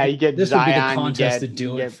 You get this Zion, would be the contest to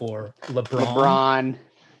do it for LeBron.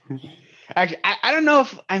 Actually, I don't know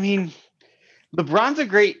if LeBron's a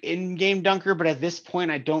great in-game dunker, but at this point,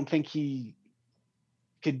 I don't think he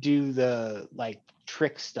could do the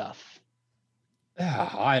trick stuff.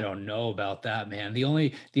 I don't know about that, man. The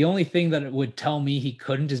only thing that it would tell me he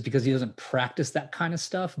couldn't is because he doesn't practice that kind of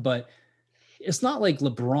stuff. But it's not like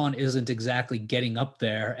LeBron isn't exactly getting up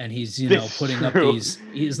there and he's putting up these.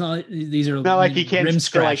 These are not like he can't rim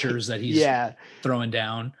scratchers that he's throwing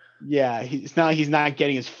down. Yeah, he's not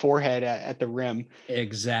getting his forehead at the rim.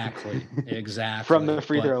 Exactly. From the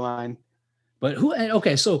free throw line. But who?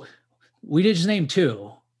 Okay, so we did just name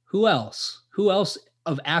 2. Who else? Who else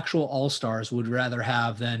of actual all-stars would rather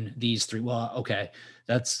have than these 3? Well, okay,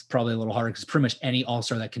 that's probably a little harder because pretty much any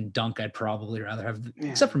all-star that can dunk, I'd probably rather have,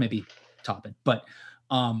 except for maybe Toppin. But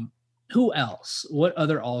who else? What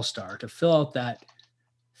other all-star to fill out that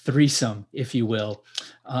threesome, if you will,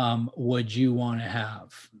 would you want to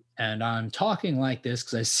have? And I'm talking like this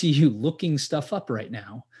because I see you looking stuff up right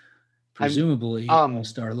now. Presumably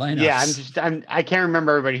all-star lineups. Yeah, I can't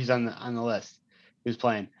remember everybody who's on the list who's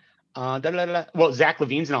playing. Well, Zach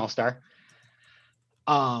Levine's an all-star.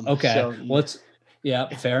 Okay. So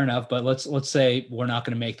fair enough. But let's say we're not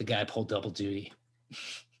going to make the guy pull double duty.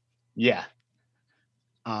 Yeah.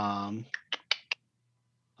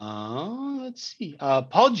 Let's see.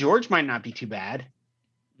 Paul George might not be too bad.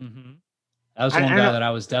 Mm-hmm. That was one guy that I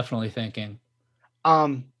was definitely thinking.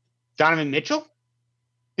 Donovan Mitchell?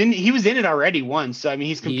 He was in it already once. So I mean,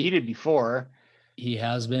 he's competed before. He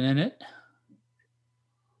has been in it.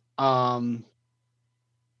 I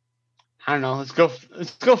don't know. Let's go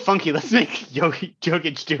funky. Let's make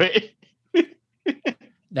Jokic do it.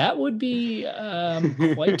 That would be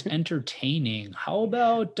quite entertaining. How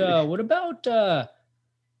about what about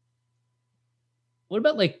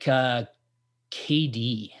like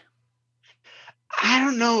KD? I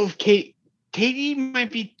don't know if KD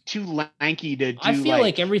might be too lanky to do. I feel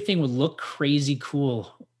like everything would look crazy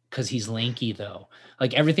cool because he's lanky, though.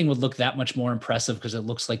 Like everything would look that much more impressive because it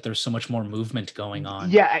looks like there's so much more movement going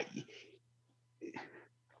on. Yeah,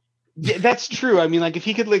 that's true. I mean, like if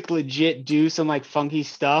he could like legit do some like funky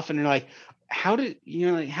stuff, and you're like, how did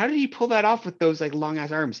he pull that off with those like long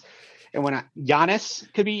ass arms? And when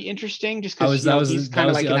Giannis could be interesting, just because he's kind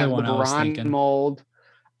of like in that LeBron mold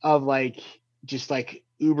of like just like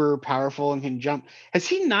uber powerful and can jump. Has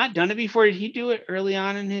he not done it before? Did he do it early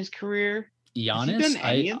on in his career? Giannis, has he done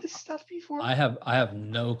any of this stuff before? I have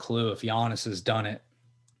no clue if Giannis has done it.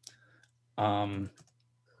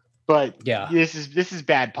 But yeah, this is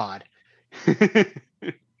bad pod.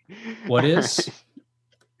 What is?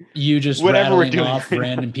 You just rattling off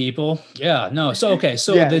random people? Yeah, no. So okay,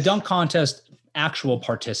 so yes. The dunk contest actual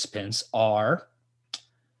participants are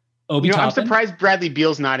Obi Toppin. I'm surprised Bradley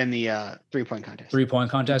Beal's not in the 3-point contest. 3-point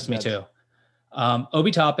contest, me too.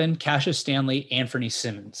 Obi Toppin, Cassius Stanley, Anthony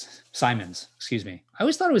Simons. Excuse me. I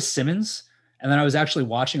always thought it was Simmons, and then I was actually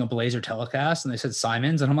watching a Blazer telecast, and they said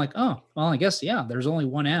Simons, and I'm like, oh, well, I guess there's only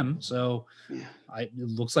one M, so it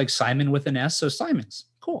looks like Simon with an S, so Simons.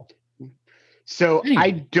 Cool. So anyway.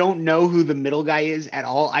 I don't know who the middle guy is at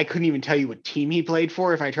all. I couldn't even tell you what team he played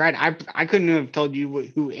for if I tried. I couldn't have told you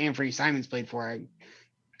who Anthony Simons played for.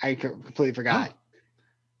 I completely forgot. Oh.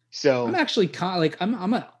 So I'm actually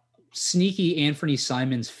I'm a sneaky Anthony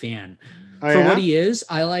Simons fan. For what he is,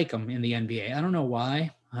 I like him in the NBA. I don't know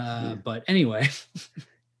why, but anyway.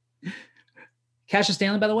 Cassius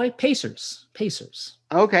Stanley, by the way, Pacers.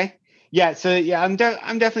 Okay. Yeah. So I'm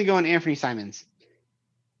definitely going Anthony Simons.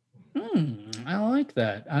 I like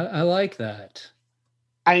that. I like that.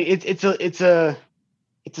 It's a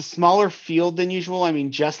smaller field than usual. I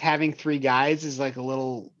mean, just having 3 guys is like a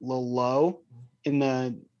little low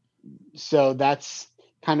so that's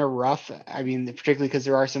kind of rough. I mean, particularly because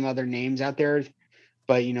there are some other names out there,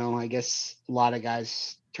 but I guess a lot of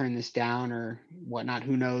guys turn this down or whatnot.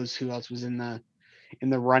 Who knows who else was in the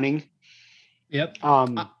running? Yep.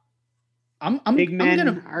 Big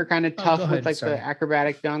men are kind of tough with the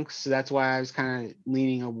acrobatic dunks, so that's why I was kind of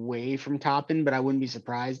leaning away from Toppin, but I wouldn't be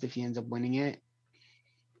surprised if he ends up winning it.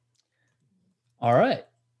 All right,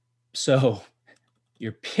 so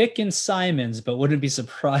you're picking Simons, but wouldn't be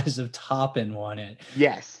surprised if Toppin won it.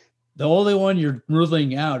 Yes. The only one you're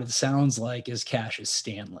ruling out, it sounds like, is Cassius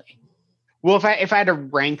Stanley. Well, if I had to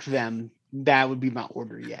rank them, that would be my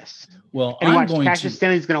order, yes. Well, Cassius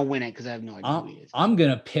Stanley's going to win it because I have no idea who he is. I'm going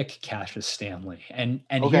to pick Cassius Stanley. And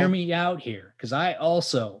hear me out here, because I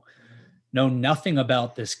also know nothing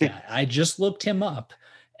about this guy. I just looked him up,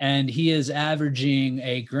 and he is averaging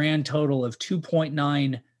a grand total of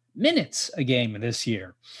 2.9 minutes a game this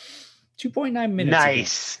year. 2.9 minutes.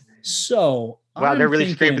 Nice. So, wow, they're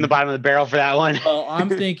really scraping the bottom of the barrel for that one. Well, I'm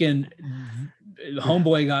thinking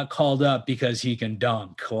homeboy got called up because he can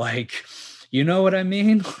dunk. Like, you know what I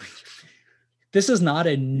mean? This is not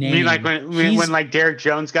a name. You mean like when Derek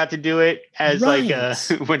Jones got to do it as when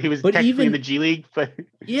he was technically in the G League? But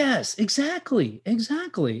yes, exactly.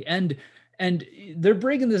 And they're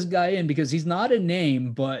bringing this guy in because he's not a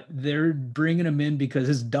name, but they're bringing him in because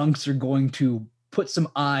his dunks are going to put some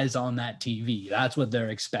eyes on that TV. That's what they're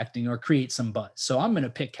expecting, or create some buzz. So I'm going to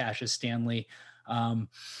pick Cassius Stanley.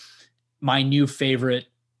 My new favorite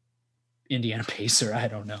Indiana Pacer. I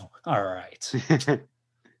don't know. All right.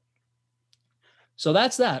 So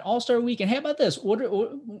that's that All-Star Weekend. How about this?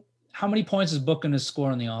 How many points is Book going to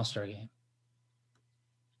score in the All-Star game?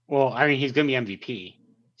 Well, I mean, he's going to be MVP.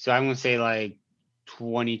 So I'm going to say like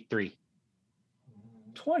 23.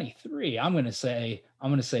 23. I'm going to say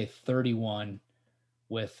 31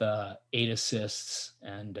 with 8 assists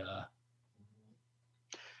and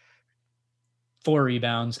 4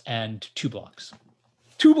 rebounds, and 2 blocks.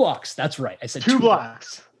 2 blocks. That's right. I said 2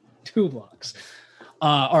 blocks. 2 blocks.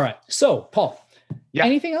 All right. So, Paul, yeah.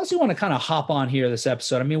 Anything else you want to kind of hop on here this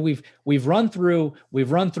episode? I mean, we've run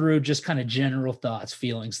through just kind of general thoughts,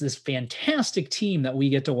 feelings. This fantastic team that we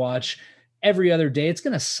get to watch every other day. It's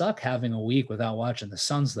going to suck having a week without watching the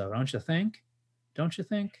Suns, though, don't you think? Don't you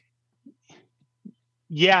think?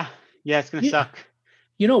 Yeah, it's going to suck.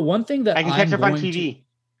 You know, one thing that I can catch up on TV.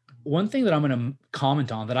 One thing that I'm going to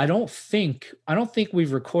comment on that I don't think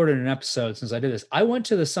we've recorded an episode since I did this. I went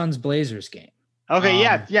to the Suns Blazers game. Okay,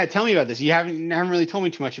 yeah. Tell me about this. You haven't really told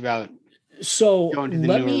me too much about. So going to the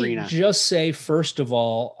let new me arena. just say, first of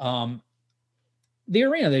all, the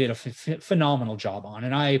arena they did a phenomenal job on,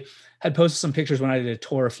 and I had posted some pictures when I did a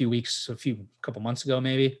tour a couple months ago,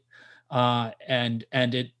 maybe, and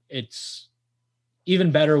it's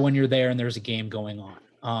even better when you're there and there's a game going on.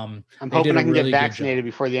 I'm hoping I can really get vaccinated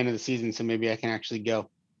before the end of the season, so maybe I can actually go.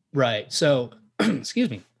 Right. So, excuse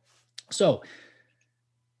me. So,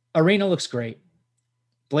 arena looks great.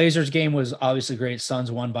 Blazers game was obviously great.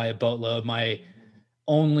 Suns won by a boatload. My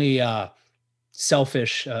only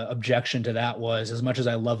selfish objection to that was, as much as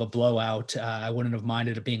I love a blowout, I wouldn't have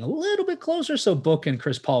minded it being a little bit closer. So Book and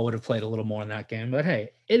Chris Paul would have played a little more in that game. But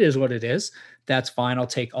hey, it is what it is. That's fine. I'll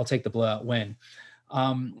take the blowout win.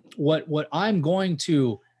 What I'm going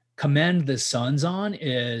to commend the Suns on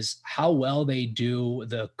is how well they do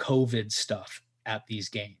the COVID stuff at these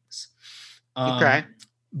games. Okay.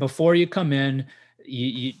 Before you come in,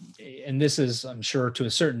 you, and this is, I'm sure, to a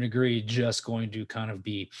certain degree, just going to kind of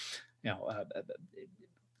be,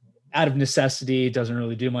 out of necessity. It doesn't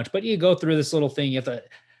really do much, but you go through this little thing. You have to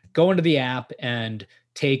go into the app and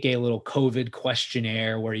take a little COVID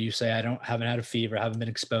questionnaire where you say, haven't had a fever, haven't been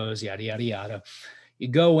exposed, yada, yada, yada. You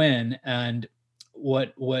go in, and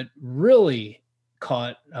what really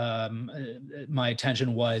caught my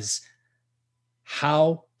attention was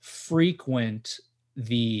how frequent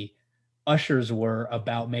the ushers were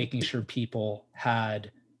about making sure people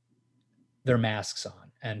had their masks on.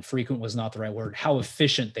 And frequent was not the right word, how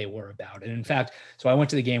efficient they were about it. In fact, so I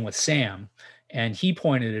went to the game with Sam, and he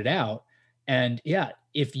pointed it out. And yeah,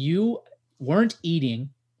 if you weren't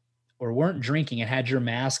eating or weren't drinking and had your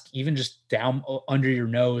mask even just down under your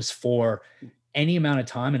nose for any amount of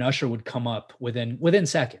time, an usher would come up within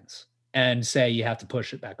seconds and say you have to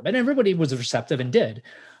push it back up. And everybody was receptive and did.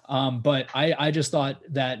 But I just thought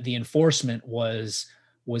that the enforcement was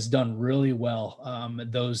done really well.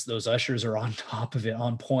 Those ushers are on top of it,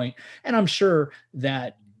 on point. And I'm sure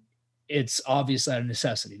that it's obvious out of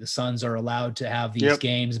necessity. The Suns are allowed to have these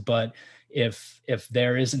games, but if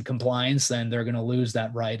there isn't compliance, then they're going to lose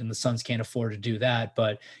that right. And the Suns can't afford to do that.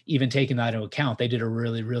 But even taking that into account, they did a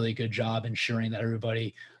really, really good job ensuring that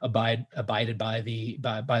everybody abided by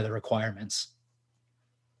the requirements.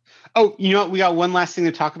 Oh, you know what? We got one last thing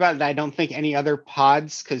to talk about that I don't think any other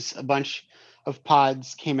pods, because a bunch of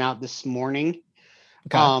pods came out this morning.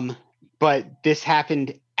 Okay. But this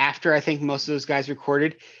happened after I think most of those guys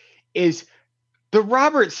recorded, is the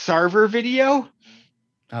Robert Sarver video.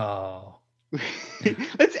 Oh.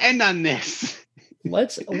 Let's end on this.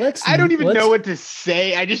 Let's I don't even know what to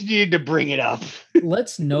say. I just needed to bring it up.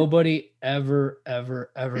 Let's nobody ever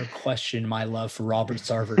question my love for Robert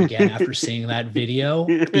Sarver again after seeing that video,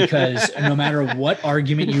 because no matter what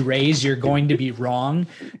argument you raise, you're going to be wrong,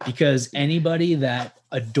 because anybody that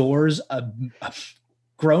adores a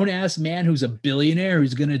grown ass man who's a billionaire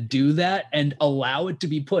who's going to do that and allow it to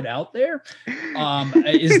be put out there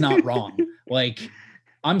is not wrong. Like,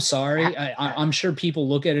 I'm sorry. I'm sure people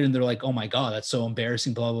look at it and they're like, oh my God, that's so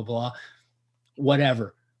embarrassing, blah, blah, blah.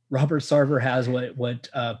 Whatever. Robert Sarver has what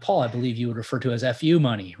Paul, I believe you would refer to as FU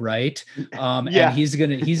money, right? And he's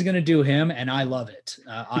gonna do him, and I love it.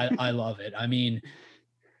 I love it. I mean,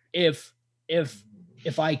 if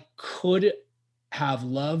I could have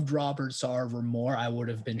loved Robert Sarver more, I would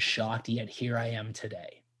have been shocked. Yet here I am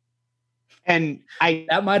today. And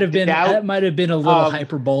that might have been a little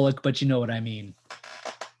hyperbolic, but you know what I mean.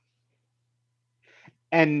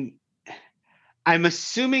 And I'm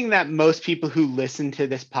assuming that most people who listen to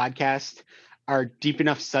this podcast are deep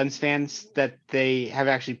enough Suns fans that they have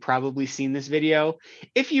actually probably seen this video.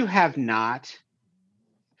 If you have not,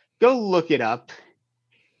 go look it up.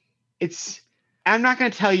 I'm not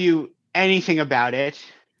going to tell you anything about it.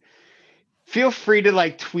 Feel free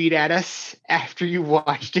to tweet at us after you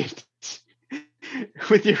watched it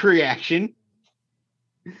with your reaction.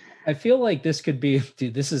 I feel like this could be,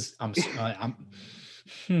 dude, this is,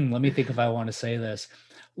 let me think if I want to say this.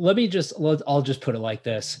 I'll just put it like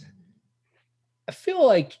this. I feel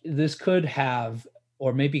like this could have,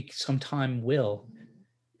 or maybe sometime will,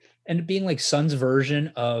 and being like Son's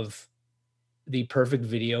version of the perfect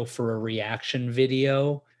video for a reaction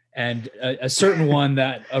video. And a certain one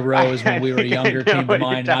that arose when we were younger came to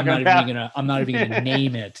mind, and I'm not even gonna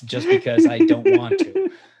name it just because I don't want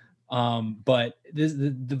to. But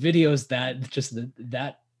the videos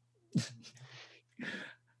that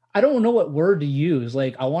I don't know what word to use.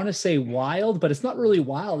 Like, I want to say wild, but it's not really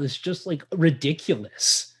wild. It's just like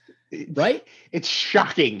ridiculous, right? It's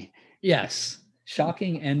shocking. Yes,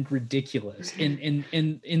 shocking and ridiculous in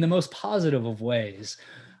the most positive of ways.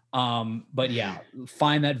 But yeah,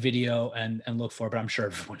 find that video and look for it. But I'm sure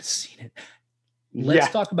everyone has seen it.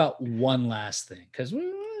 Let's talk about one last thing, because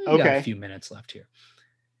we got a few minutes left here.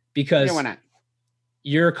 Because why not?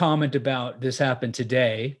 Your comment about this happened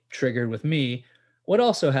today triggered with me. What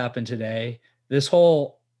also happened today, this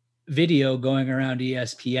whole video going around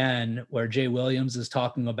ESPN where Jay Williams is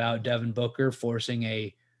talking about Devin Booker forcing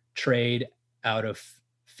a trade out of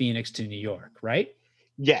Phoenix to New York, right?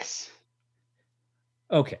 Yes.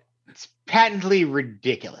 Okay. It's patently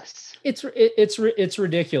ridiculous. It's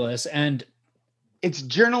ridiculous, and it's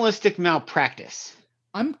journalistic malpractice.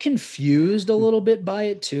 I'm confused a little bit by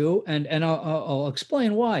it too, and I'll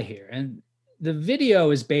explain why here. And the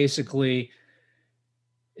video is basically,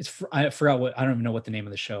 I forgot I don't even know what the name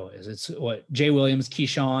of the show is. It's what Jay Williams,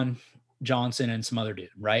 Keyshawn Johnson, and some other dude,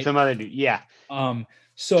 right? Some other dude, yeah.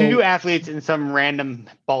 So 2 athletes and some random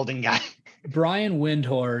balding guy. Brian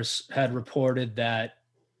Windhorst had reported that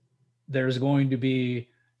there's going to be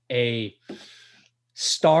a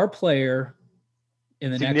star player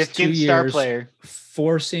in the next 2 years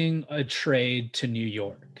forcing a trade to New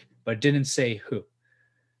York, but didn't say who.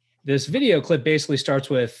 This video clip basically starts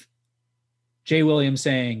with Jay Williams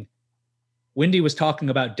saying, Windy was talking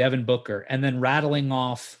about Devin Booker, and then rattling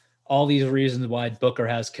off all these reasons why Booker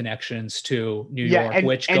has connections to New York,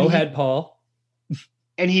 go ahead, Paul.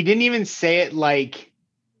 And he didn't even say it like,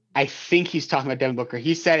 I think he's talking about Devin Booker.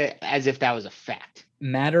 He said it as if that was a fact.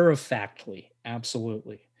 Matter of factly.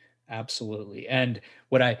 Absolutely. Absolutely. And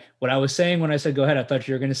what I was saying when I said, go ahead, I thought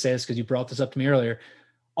you were going to say this because you brought this up to me earlier.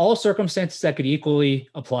 All circumstances that could equally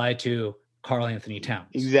apply to Karl Anthony Towns.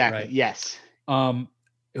 Exactly. Right? Yes.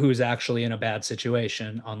 Who's actually in a bad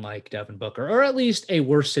situation, unlike Devin Booker, or at least a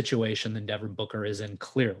worse situation than Devin Booker is in,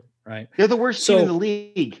 clearly, right? They're the worst team in the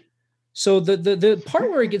league. So the part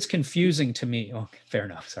where it gets confusing to me, fair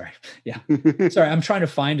enough. Sorry. Yeah. Sorry. I'm trying to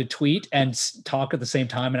find a tweet and talk at the same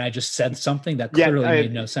time. And I just said something that clearly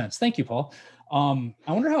made no sense. Thank you, Paul. I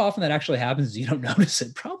wonder how often that actually happens. You don't notice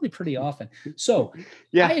it. Probably pretty often. So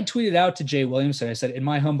I had tweeted out to Jay Williams. And I said, in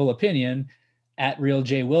my humble opinion, at Real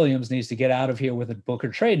Jay Williams needs to get out of here with a Booker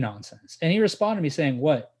trade nonsense. And he responded to me saying,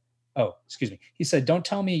 what? Oh, excuse me. He said, don't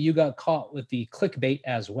tell me you got caught with the clickbait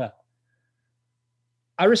as well.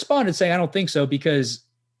 I responded saying, I don't think so, because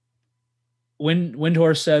when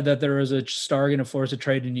Windhorst said that there was a star going to force a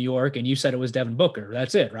trade to New York, and you said it was Devin Booker,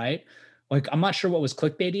 that's it, right? Like, I'm not sure what was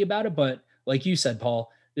clickbaity about it, but like you said,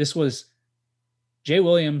 Paul, this was Jay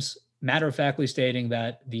Williams matter-of-factly stating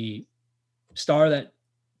that the star that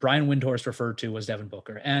Brian Windhorst referred to was Devin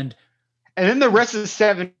Booker. And then the rest of the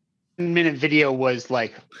 7-minute video was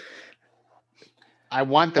like, I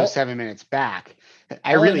want those 7 minutes back.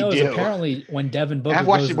 I really do. Apparently, when Devin Booker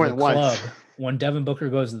goes to the club, when Devin Booker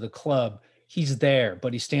goes to the club, he's there,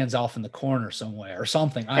 but he stands off in the corner somewhere or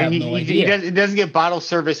something. I have no idea. It doesn't get bottle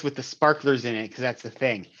service with the sparklers in it, because that's the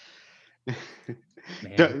thing.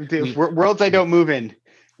 Worlds I don't move in.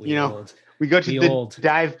 We go to the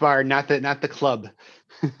dive bar, not the club.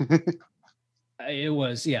 It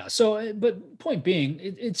was, yeah. So, but point being,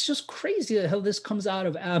 it's just crazy how this comes out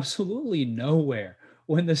of absolutely nowhere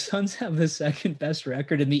when the Suns have the second best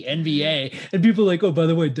record in the NBA, and people are like, oh, by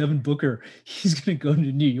the way, Devin Booker, he's going to go to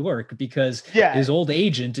New York because his old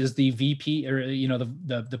agent is the VP, or,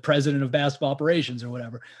 the president of basketball operations or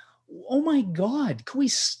whatever. Oh my God. Can we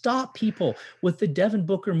stop people with the Devin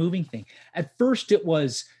Booker moving thing? At first it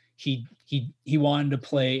was, he wanted to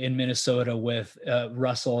play in Minnesota with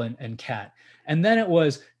Russell and Cat. And then it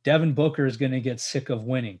was Devin Booker is going to get sick of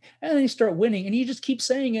winning. And then they start winning, and you just keep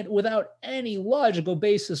saying it without any logical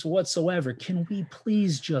basis whatsoever. Can we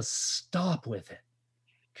please just stop with it?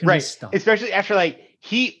 Can we stop? Especially after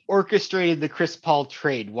he orchestrated the Chris Paul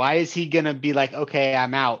trade. Why is he going to be like, okay,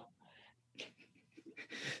 I'm out?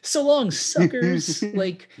 So long, suckers.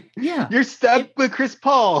 You're stuck with Chris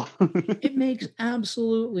Paul. It makes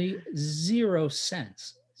absolutely zero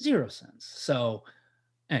sense. So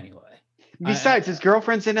anyway. Besides, his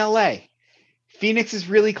girlfriend's in LA. Phoenix is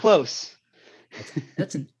really close.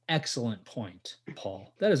 That's an excellent point,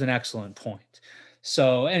 Paul. That is an excellent point.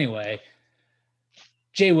 So anyway,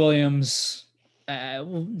 Jay Williams,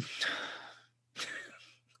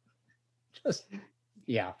 Just,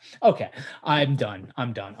 yeah. Okay. I'm done.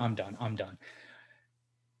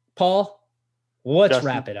 Paul, let's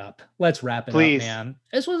wrap it up. Let's wrap it up, man.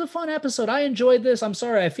 This was a fun episode. I enjoyed this. I'm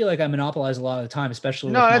sorry. I feel like I monopolize a lot of the time,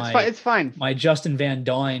 especially with it's fine. My Justin Van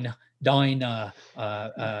Dine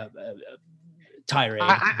tirade.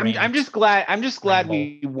 I'm just glad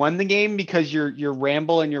we won the game, because your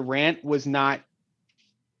ramble and your rant was not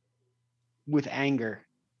with anger.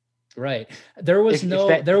 Right. There was no.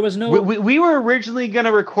 We were originally going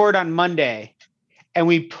to record on Monday, and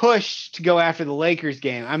we pushed to go after the Lakers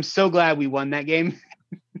game. I'm so glad we won that game.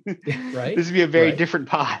 Right. This would be a very different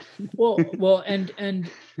pod. well, and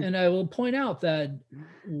I will point out that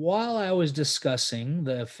while I was discussing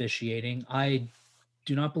the officiating, I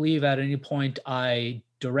do not believe at any point I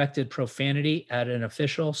directed profanity at an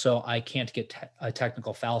official, so I can't get a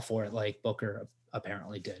technical foul for it like Booker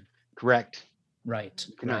apparently did. Correct. Right.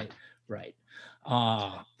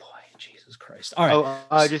 Oh boy, Jesus Christ. All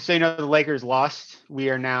right. Just so you know, the Lakers lost. We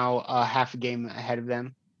are now half a game ahead of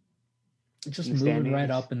them. Just moving right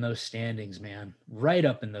up in those standings, man. Right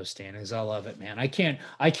up in those standings. I love it, man. I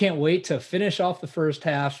can't wait to finish off the first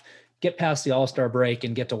half, get past the All-Star break,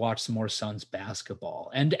 and get to watch some more Suns basketball.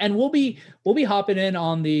 And we'll be hopping in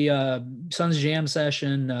on the Suns Jam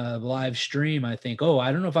session live stream, I think. Oh,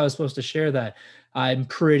 I don't know if I was supposed to share that. I'm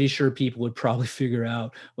pretty sure people would probably figure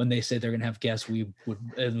out when they say they're going to have guests, we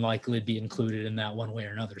would likely be included in that one way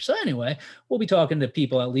or another. So anyway, we'll be talking to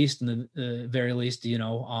people, at least in the very least,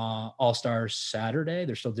 All-Star Saturday.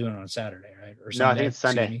 They're still doing it on Saturday, right? Or Sunday? No, I think it's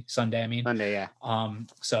Sunday. Sunday, I mean. Sunday, yeah.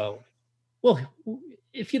 So, well,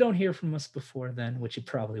 if you don't hear from us before then, which you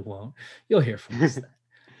probably won't, you'll hear from us then.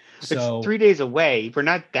 So it's 3 days away. We're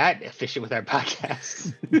not that efficient with our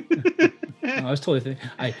podcasts. No, I was totally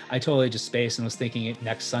I totally just spaced and was thinking it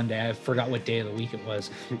next Sunday. I forgot what day of the week it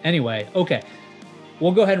was. Anyway, okay.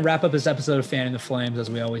 We'll go ahead and wrap up this episode of Fanning the Flames.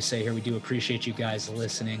 As we always say here, we do appreciate you guys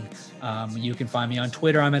listening. You can find me on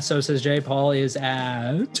Twitter. I'm at So Says Jay. Paul is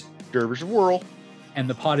at Dervish Whirl. And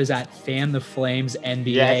the pod is at Fan the Flames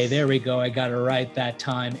NBA. Yes. There we go. I got it right that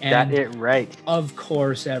time. And got it right. Of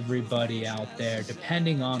course, everybody out there,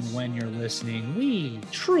 depending on when you're listening, we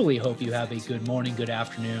truly hope you have a good morning, good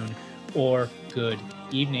afternoon, or good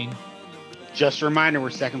evening. Just a reminder, we're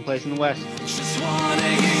second place in the West. Just wanna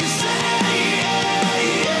hear you say